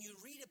 When you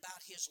read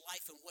about his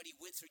life and what he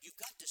went through, you've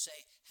got to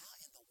say, how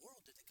in the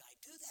world did the guy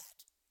do that?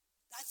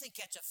 I think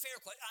that's a fair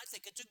question. I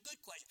think it's a good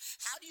question.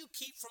 How do you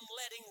keep from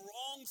letting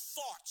wrong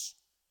thoughts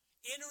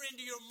enter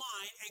into your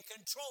mind and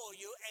control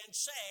you and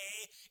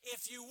say,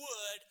 if you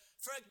would,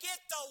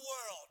 forget the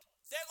world.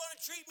 If they're going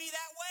to treat me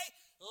that way,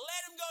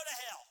 let them go to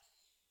hell.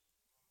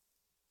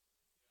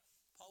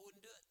 Paul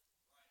wouldn't do it.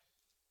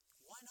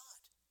 Why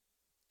not?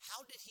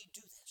 How did he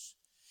do this?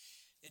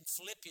 In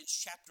Philippians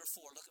chapter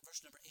 4, look at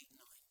verse number 8 and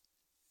 9.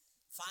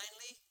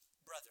 Finally,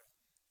 brethren,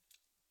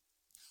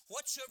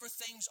 whatsoever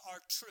things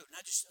are true.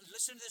 Now just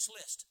listen to this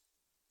list.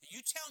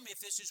 You tell me if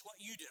this is what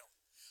you do.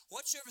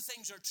 Whatsoever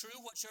things are true,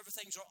 whatsoever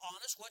things are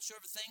honest,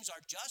 whatsoever things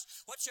are just,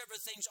 whatsoever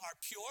things are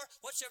pure,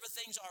 whatsoever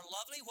things are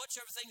lovely,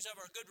 whatsoever things are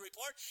of a good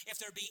report, if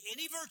there be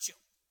any virtue,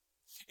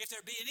 if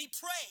there be any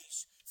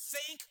praise,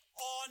 think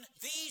on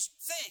these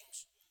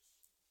things.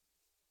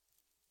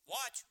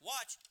 Watch.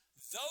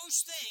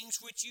 Those things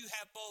which you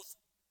have both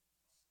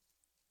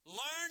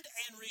learned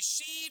and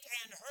received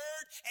and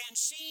heard and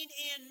seen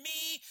in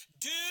me,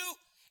 do,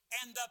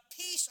 and the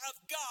peace of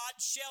God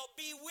shall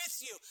be with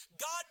you.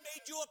 God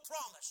made you a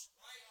promise.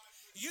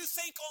 You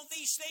think on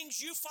these things,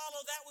 you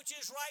follow that which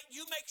is right,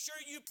 you make sure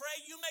you pray,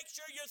 you make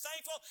sure you're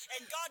thankful,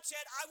 and God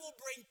said, I will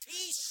bring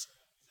peace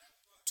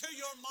to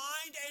your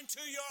mind and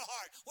to your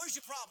heart. Where's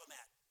your problem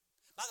at?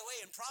 By the way,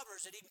 in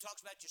Proverbs, it even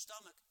talks about your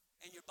stomach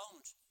and your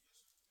bones.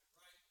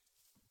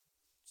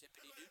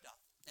 Zippity-doo-dah.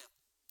 Now,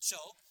 so,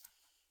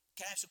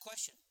 can I ask a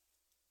question?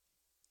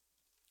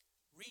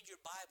 Read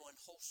your Bible and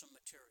wholesome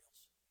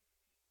materials.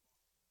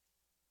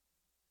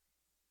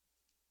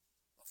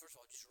 Well, first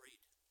of all, just read.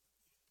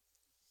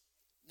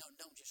 No,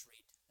 don't just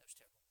read. That was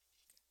terrible.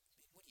 Okay.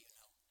 What do you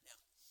know? Now,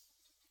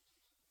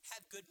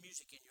 have good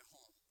music in your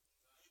home.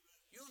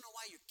 You don't know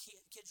why your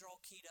kids are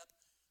all keyed up?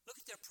 Look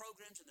at their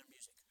programs and their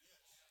music.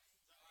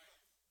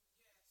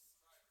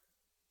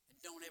 And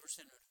don't ever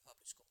send them to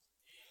public school.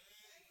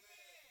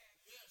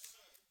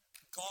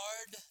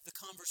 Guard the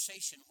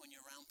conversation when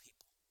you're around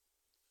people.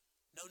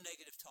 No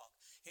negative talk.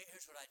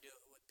 Here's what I do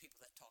with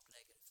people that talk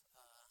negative.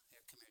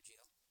 Here, come here,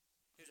 Gio.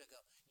 Here's what I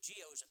go.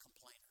 Gio is a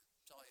complainer.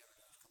 That's all he ever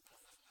does,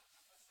 complain.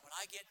 When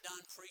I get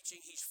done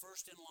preaching, he's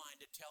first in line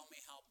to tell me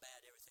how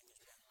bad everything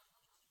has been.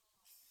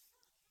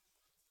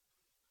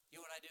 You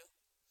know what I do?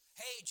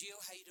 Hey, Gio,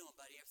 how you doing,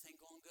 buddy? Everything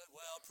going good?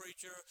 Well,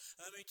 preacher,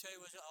 let me tell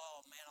you what's...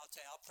 Oh, man, I'll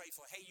tell you. I'll pray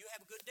for you. Hey, you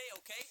have a good day,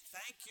 okay?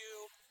 Thank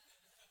you.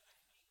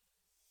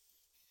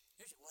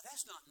 Well,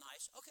 that's not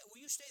nice. Okay, well,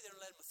 you stay there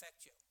and let him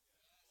affect you.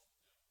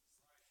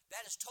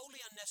 That is totally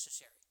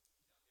unnecessary.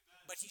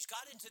 But he's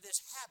got into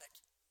this habit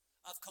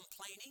of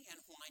complaining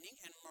and whining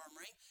and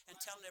murmuring and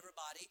telling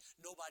everybody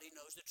nobody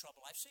knows the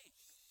trouble I've seen.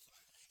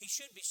 He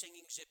should be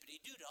singing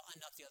Zippity-Doo-Dah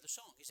and not the other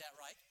song. Is that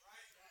right?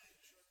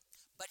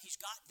 But he's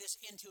got this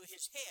into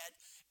his head.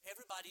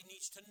 Everybody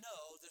needs to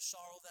know the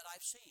sorrow that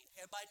I've seen.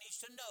 Everybody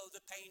needs to know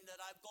the pain that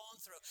I've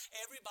gone through.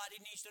 Everybody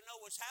needs to know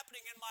what's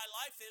happening in my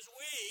life this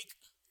week.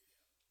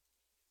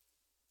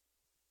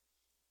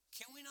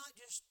 Can we not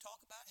just talk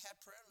about, have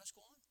prayer, and let's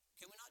go on?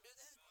 Can we not do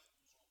that?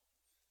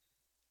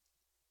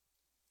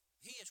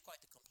 He is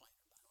quite the complainer,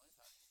 by the way, if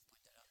I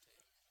point that out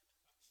to you.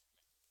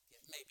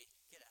 Yeah, maybe.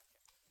 Get out here.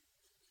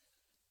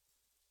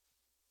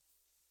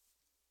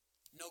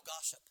 No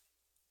gossip.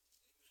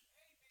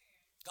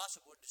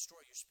 Gossip would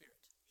destroy your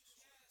spirit.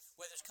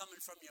 Whether it's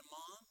coming from your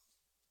mom.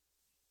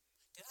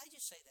 Did I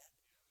just say that?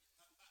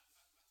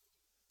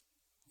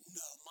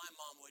 No, my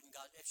mom wouldn't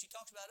gossip. If she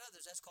talks about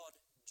others, that's called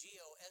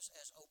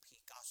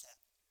G-O-S-S-O-P, gossip.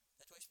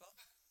 That's what you spell?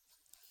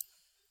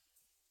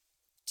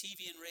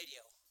 TV and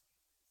radio.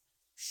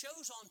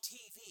 Shows on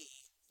TV,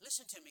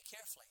 listen to me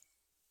carefully.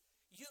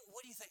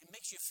 What do you think? It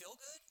makes you feel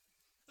good?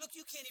 Look,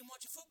 you can't even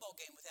watch a football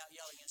game without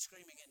yelling and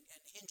screaming and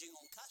hinging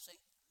on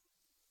cussing.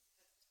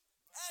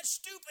 That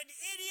stupid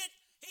idiot,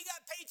 he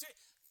got paid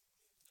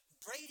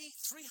Brady,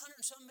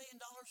 $300 and some million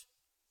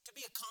to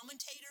be a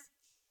commentator?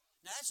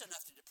 Now that's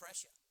enough to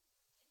depress you.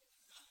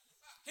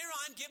 Here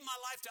I'm giving my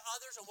life to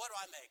others, and what do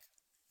I make?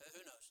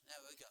 Who knows? There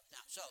we go.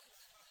 Now, so,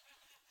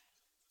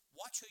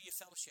 watch who you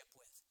fellowship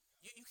with.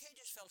 You can't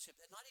just fellowship,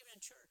 not even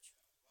in church.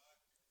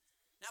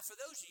 Now, for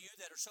those of you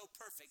that are so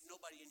perfect,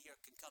 nobody in here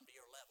can come to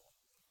your level.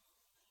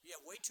 You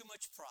have way too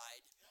much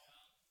pride,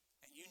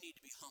 and you need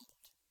to be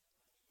humbled.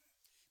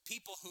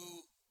 People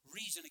who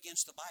reason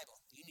against the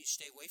Bible, you need to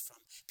stay away from.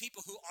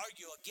 People who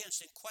argue against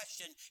and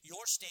question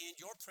your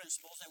stand, your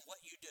principles, and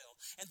what you do.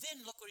 And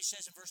then look what he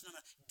says in verse 9.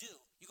 Do.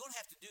 You're going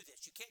to have to do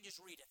this. You can't just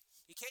read it.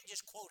 You can't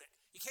just quote it.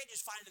 You can't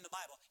just find it in the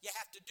Bible. You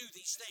have to do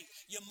these things.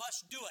 You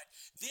must do it.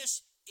 This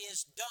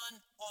is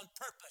done on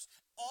purpose.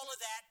 All of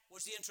that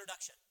was the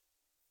introduction.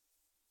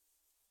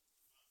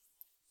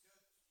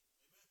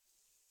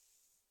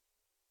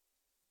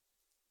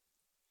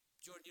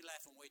 Jordan, you're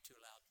laughing way too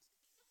loud.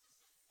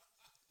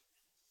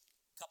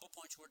 Couple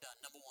points, we're done.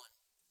 Number one,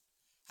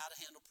 how to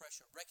handle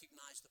pressure.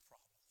 Recognize the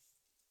problem.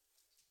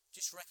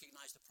 Just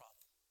recognize the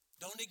problem.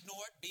 Don't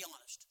ignore it. Be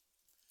honest.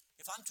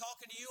 If I'm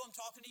talking to you, I'm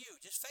talking to you.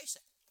 Just face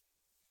it.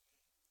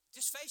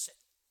 Just face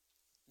it.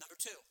 Number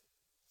two,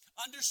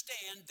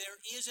 understand there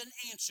is an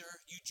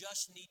answer. You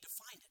just need to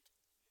find it.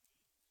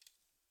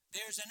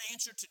 There's an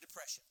answer to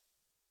depression.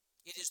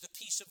 It is the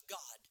peace of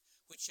God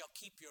which shall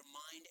keep your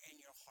mind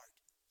and your heart.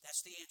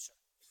 That's the answer.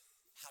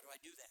 How do I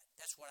do that?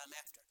 That's what I'm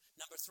after.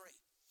 Number three,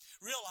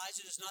 realize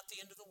it is not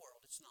the end of the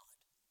world. It's not.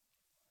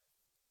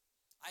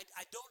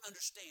 I don't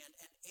understand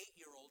an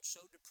 8-year-old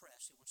so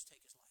depressed he wants to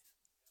take his life.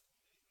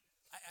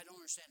 I don't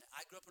understand it.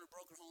 I grew up in a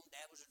broken home.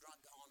 Dad was a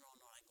drunk. On and on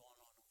and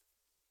on.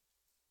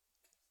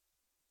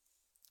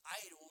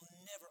 I will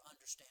never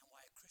understand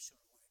why a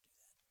Christian would want to do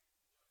that.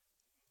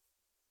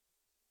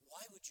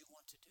 Why would you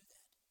want to do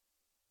that?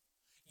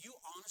 You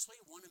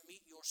honestly want to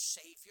meet your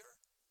Savior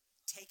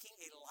taking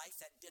a life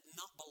that did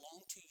not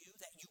belong to you,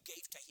 that you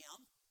gave to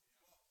Him?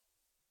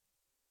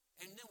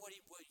 And then what do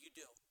you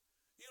do?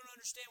 You don't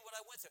understand what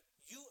I went through.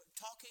 You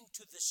talking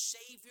to the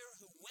Savior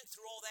who went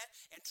through all that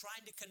and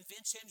trying to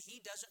convince Him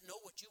He doesn't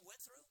know what you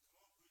went through?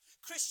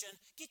 Christian,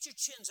 get your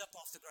chins up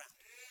off the ground.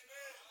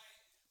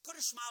 Put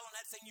a smile on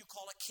that thing you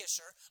call a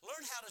kisser.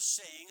 Learn how to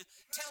sing.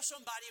 Tell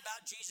somebody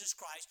about Jesus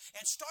Christ.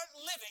 And start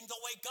living the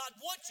way God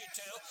wants you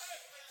to.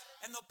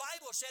 And the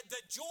Bible said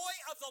the joy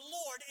of the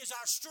Lord is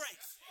our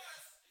strength.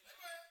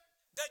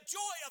 The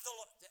joy of the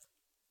Lord.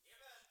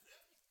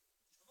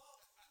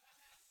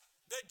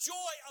 The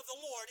joy of the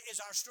Lord is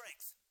our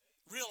strength.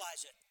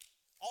 Realize it.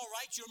 All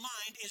right, your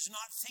mind is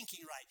not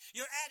thinking right.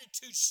 Your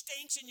attitude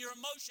stinks and your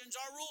emotions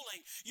are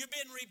ruling. You've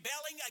been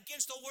rebelling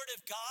against the Word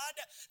of God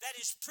that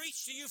is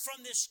preached to you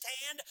from this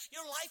stand.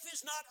 Your life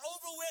is not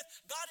over with.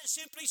 God is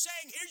simply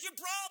saying, here's your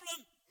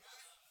problem.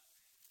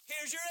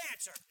 Here's your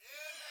answer.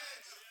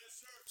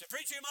 So,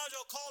 preacher, you might as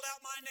well called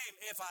out my name.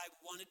 If I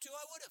wanted to,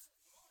 I would have.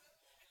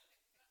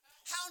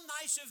 How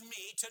nice of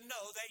me to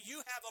know that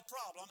you have a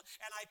problem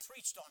and I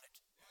preached on it.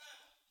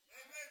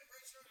 Amen,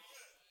 preacher.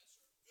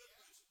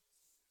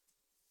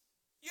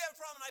 You have a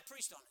problem and I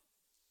preached on it.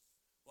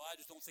 Well, I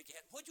just don't think you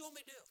had. What do you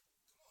want me to do?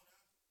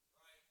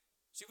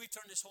 See, we've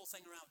turned this whole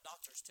thing around with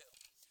doctors too.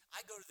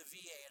 I go to the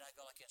VA and I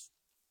go like this.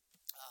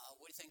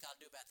 What do you think I'll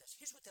do about this?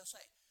 Here's what they'll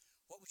say.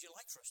 What would you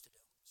like for us to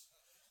do?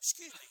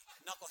 Excuse me,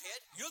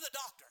 knucklehead, you're the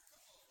doctor.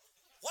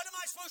 What am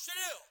I supposed to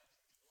do?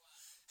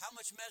 How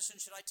much medicine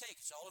should I take?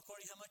 It's all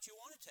according to how much you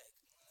want to take.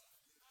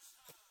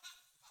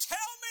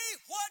 Tell me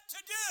what to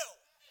do.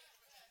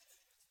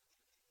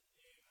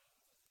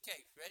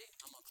 Okay, ready?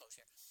 I'm going to close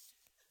here.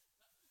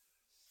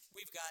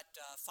 We've got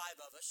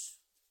 5 of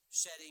us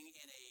sitting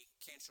in a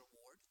cancer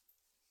ward,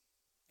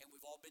 and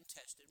we've all been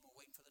tested, and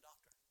we're waiting for the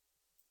doctor.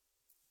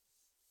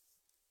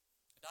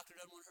 The doctor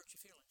doesn't want to hurt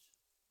your feelings.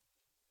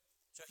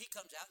 So he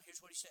comes out, and here's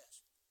what he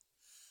says.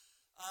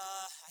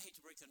 I hate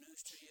to break the news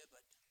to you,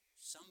 but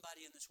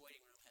somebody in this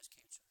waiting room has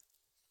cancer.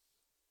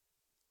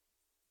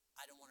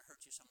 I don't want to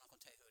hurt you, so I'm not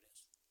going to tell you who it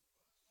is.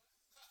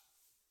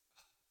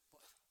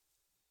 Boy,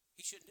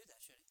 he shouldn't do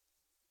that, should he?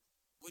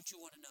 Wouldn't you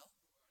want to know?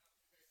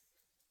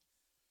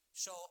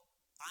 So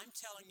I'm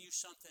telling you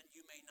something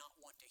you may not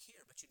want to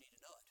hear, but you need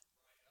to know it.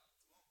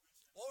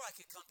 Or I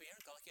could come here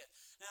and go like this.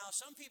 Now,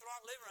 some people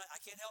aren't living right.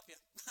 I can't help you.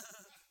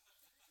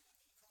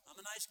 I'm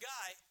a nice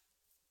guy.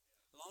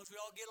 As long as we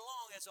all get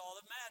along, that's all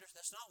that matters.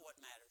 That's not what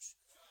matters.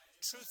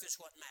 Truth is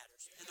what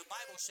matters. And the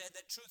Bible said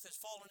that truth has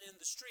fallen in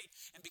the street.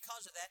 And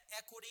because of that,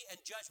 equity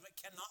and judgment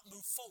cannot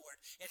move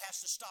forward. It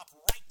has to stop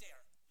right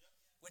there.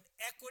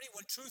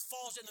 When truth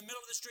falls in the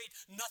middle of the street,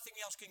 nothing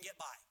else can get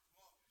by.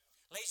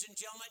 Ladies and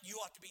gentlemen, you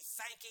ought to be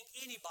thanking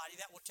anybody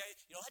that will tell you.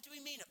 You don't have to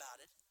be mean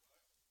about it.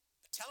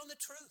 But tell them the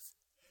truth.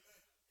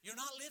 You're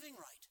not living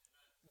right.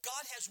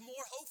 God has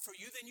more hope for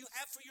you than you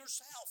have for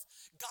yourself.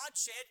 God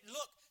said,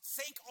 look,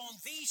 think on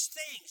these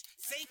things.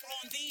 Think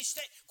on these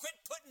things. Quit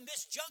putting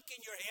this junk in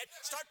your head.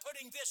 Start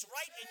putting this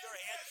right in your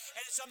head.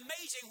 And it's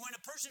amazing when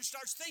a person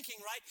starts thinking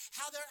right,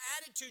 how their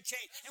attitude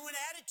changes. And when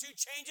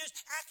attitude changes,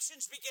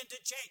 actions begin to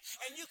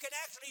change. And you can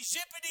actually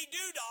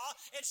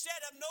zippity-doo-dah instead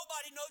of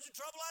nobody knows the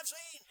trouble I've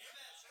seen.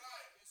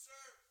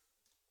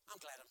 I'm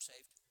glad I'm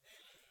saved.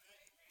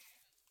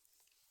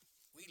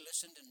 We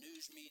listen to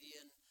news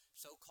media and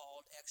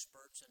so-called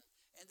experts,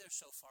 and they're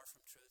so far from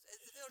truth.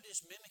 They're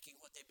just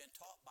mimicking what they've been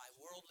taught by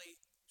worldly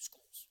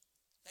schools.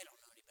 They don't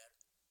know any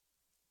better.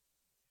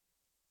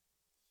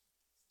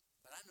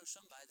 But I know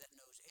somebody that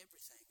knows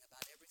everything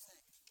about everything.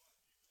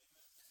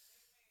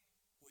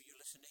 Will you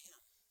listen to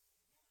him?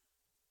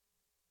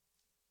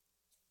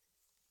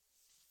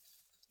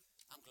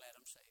 I'm glad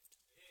I'm saved.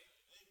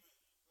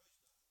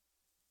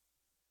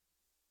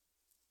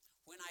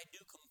 When I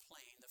do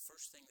complain, the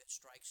first thing that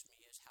strikes me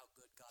is how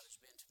good God has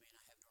been to me, and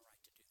I have no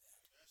right to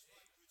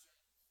do that.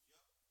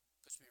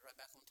 Puts me right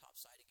back on top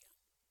side again.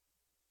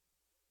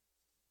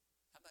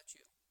 How about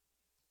you?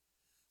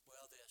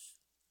 Well, this,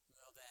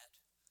 well, that,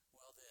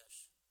 well,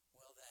 this,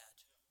 well, that,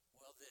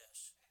 well,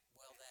 this,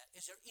 well, that.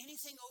 Is there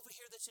anything over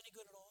here that's any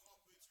good at all?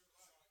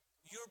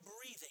 You're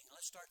breathing.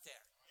 Let's start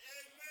there.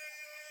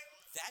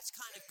 That's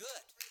kind of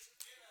good.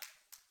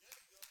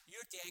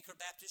 You're at the Anchor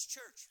Baptist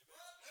Church.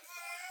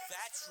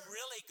 That's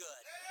really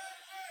good.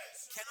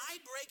 Can I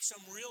break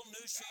some real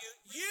news to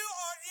you? You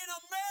are in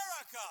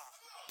America.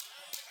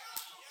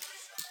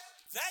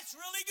 That's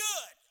really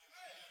good.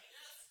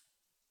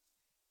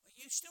 Well,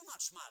 you're still not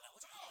smiling.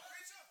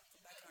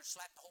 Come back here and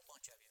slap the whole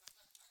bunch of you.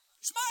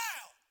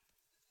 Smile.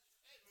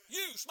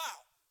 You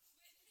smile.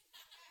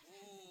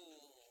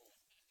 Ooh.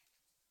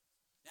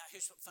 Now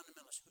here's what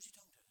fundamentalists. Who's he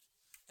talking to?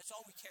 That's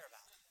all we care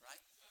about,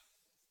 right?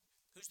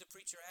 Who's the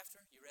preacher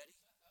after? You ready?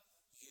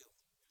 You.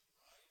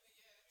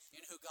 You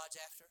know who God's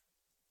after?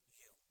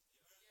 You.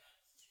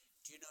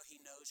 Do you know he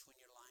knows when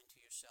you're lying to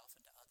yourself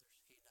and to others?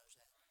 He knows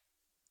that.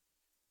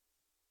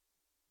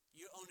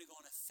 You're only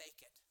going to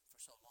fake it for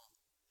so long.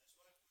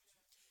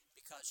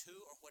 Because who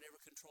or whatever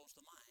controls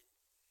the mind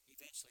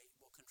eventually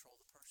will control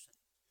the person.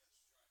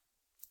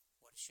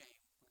 What a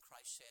shame when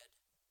Christ said,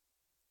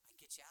 I can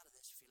get you out of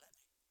this if you let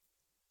me.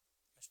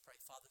 Let's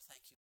pray. Father,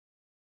 thank you.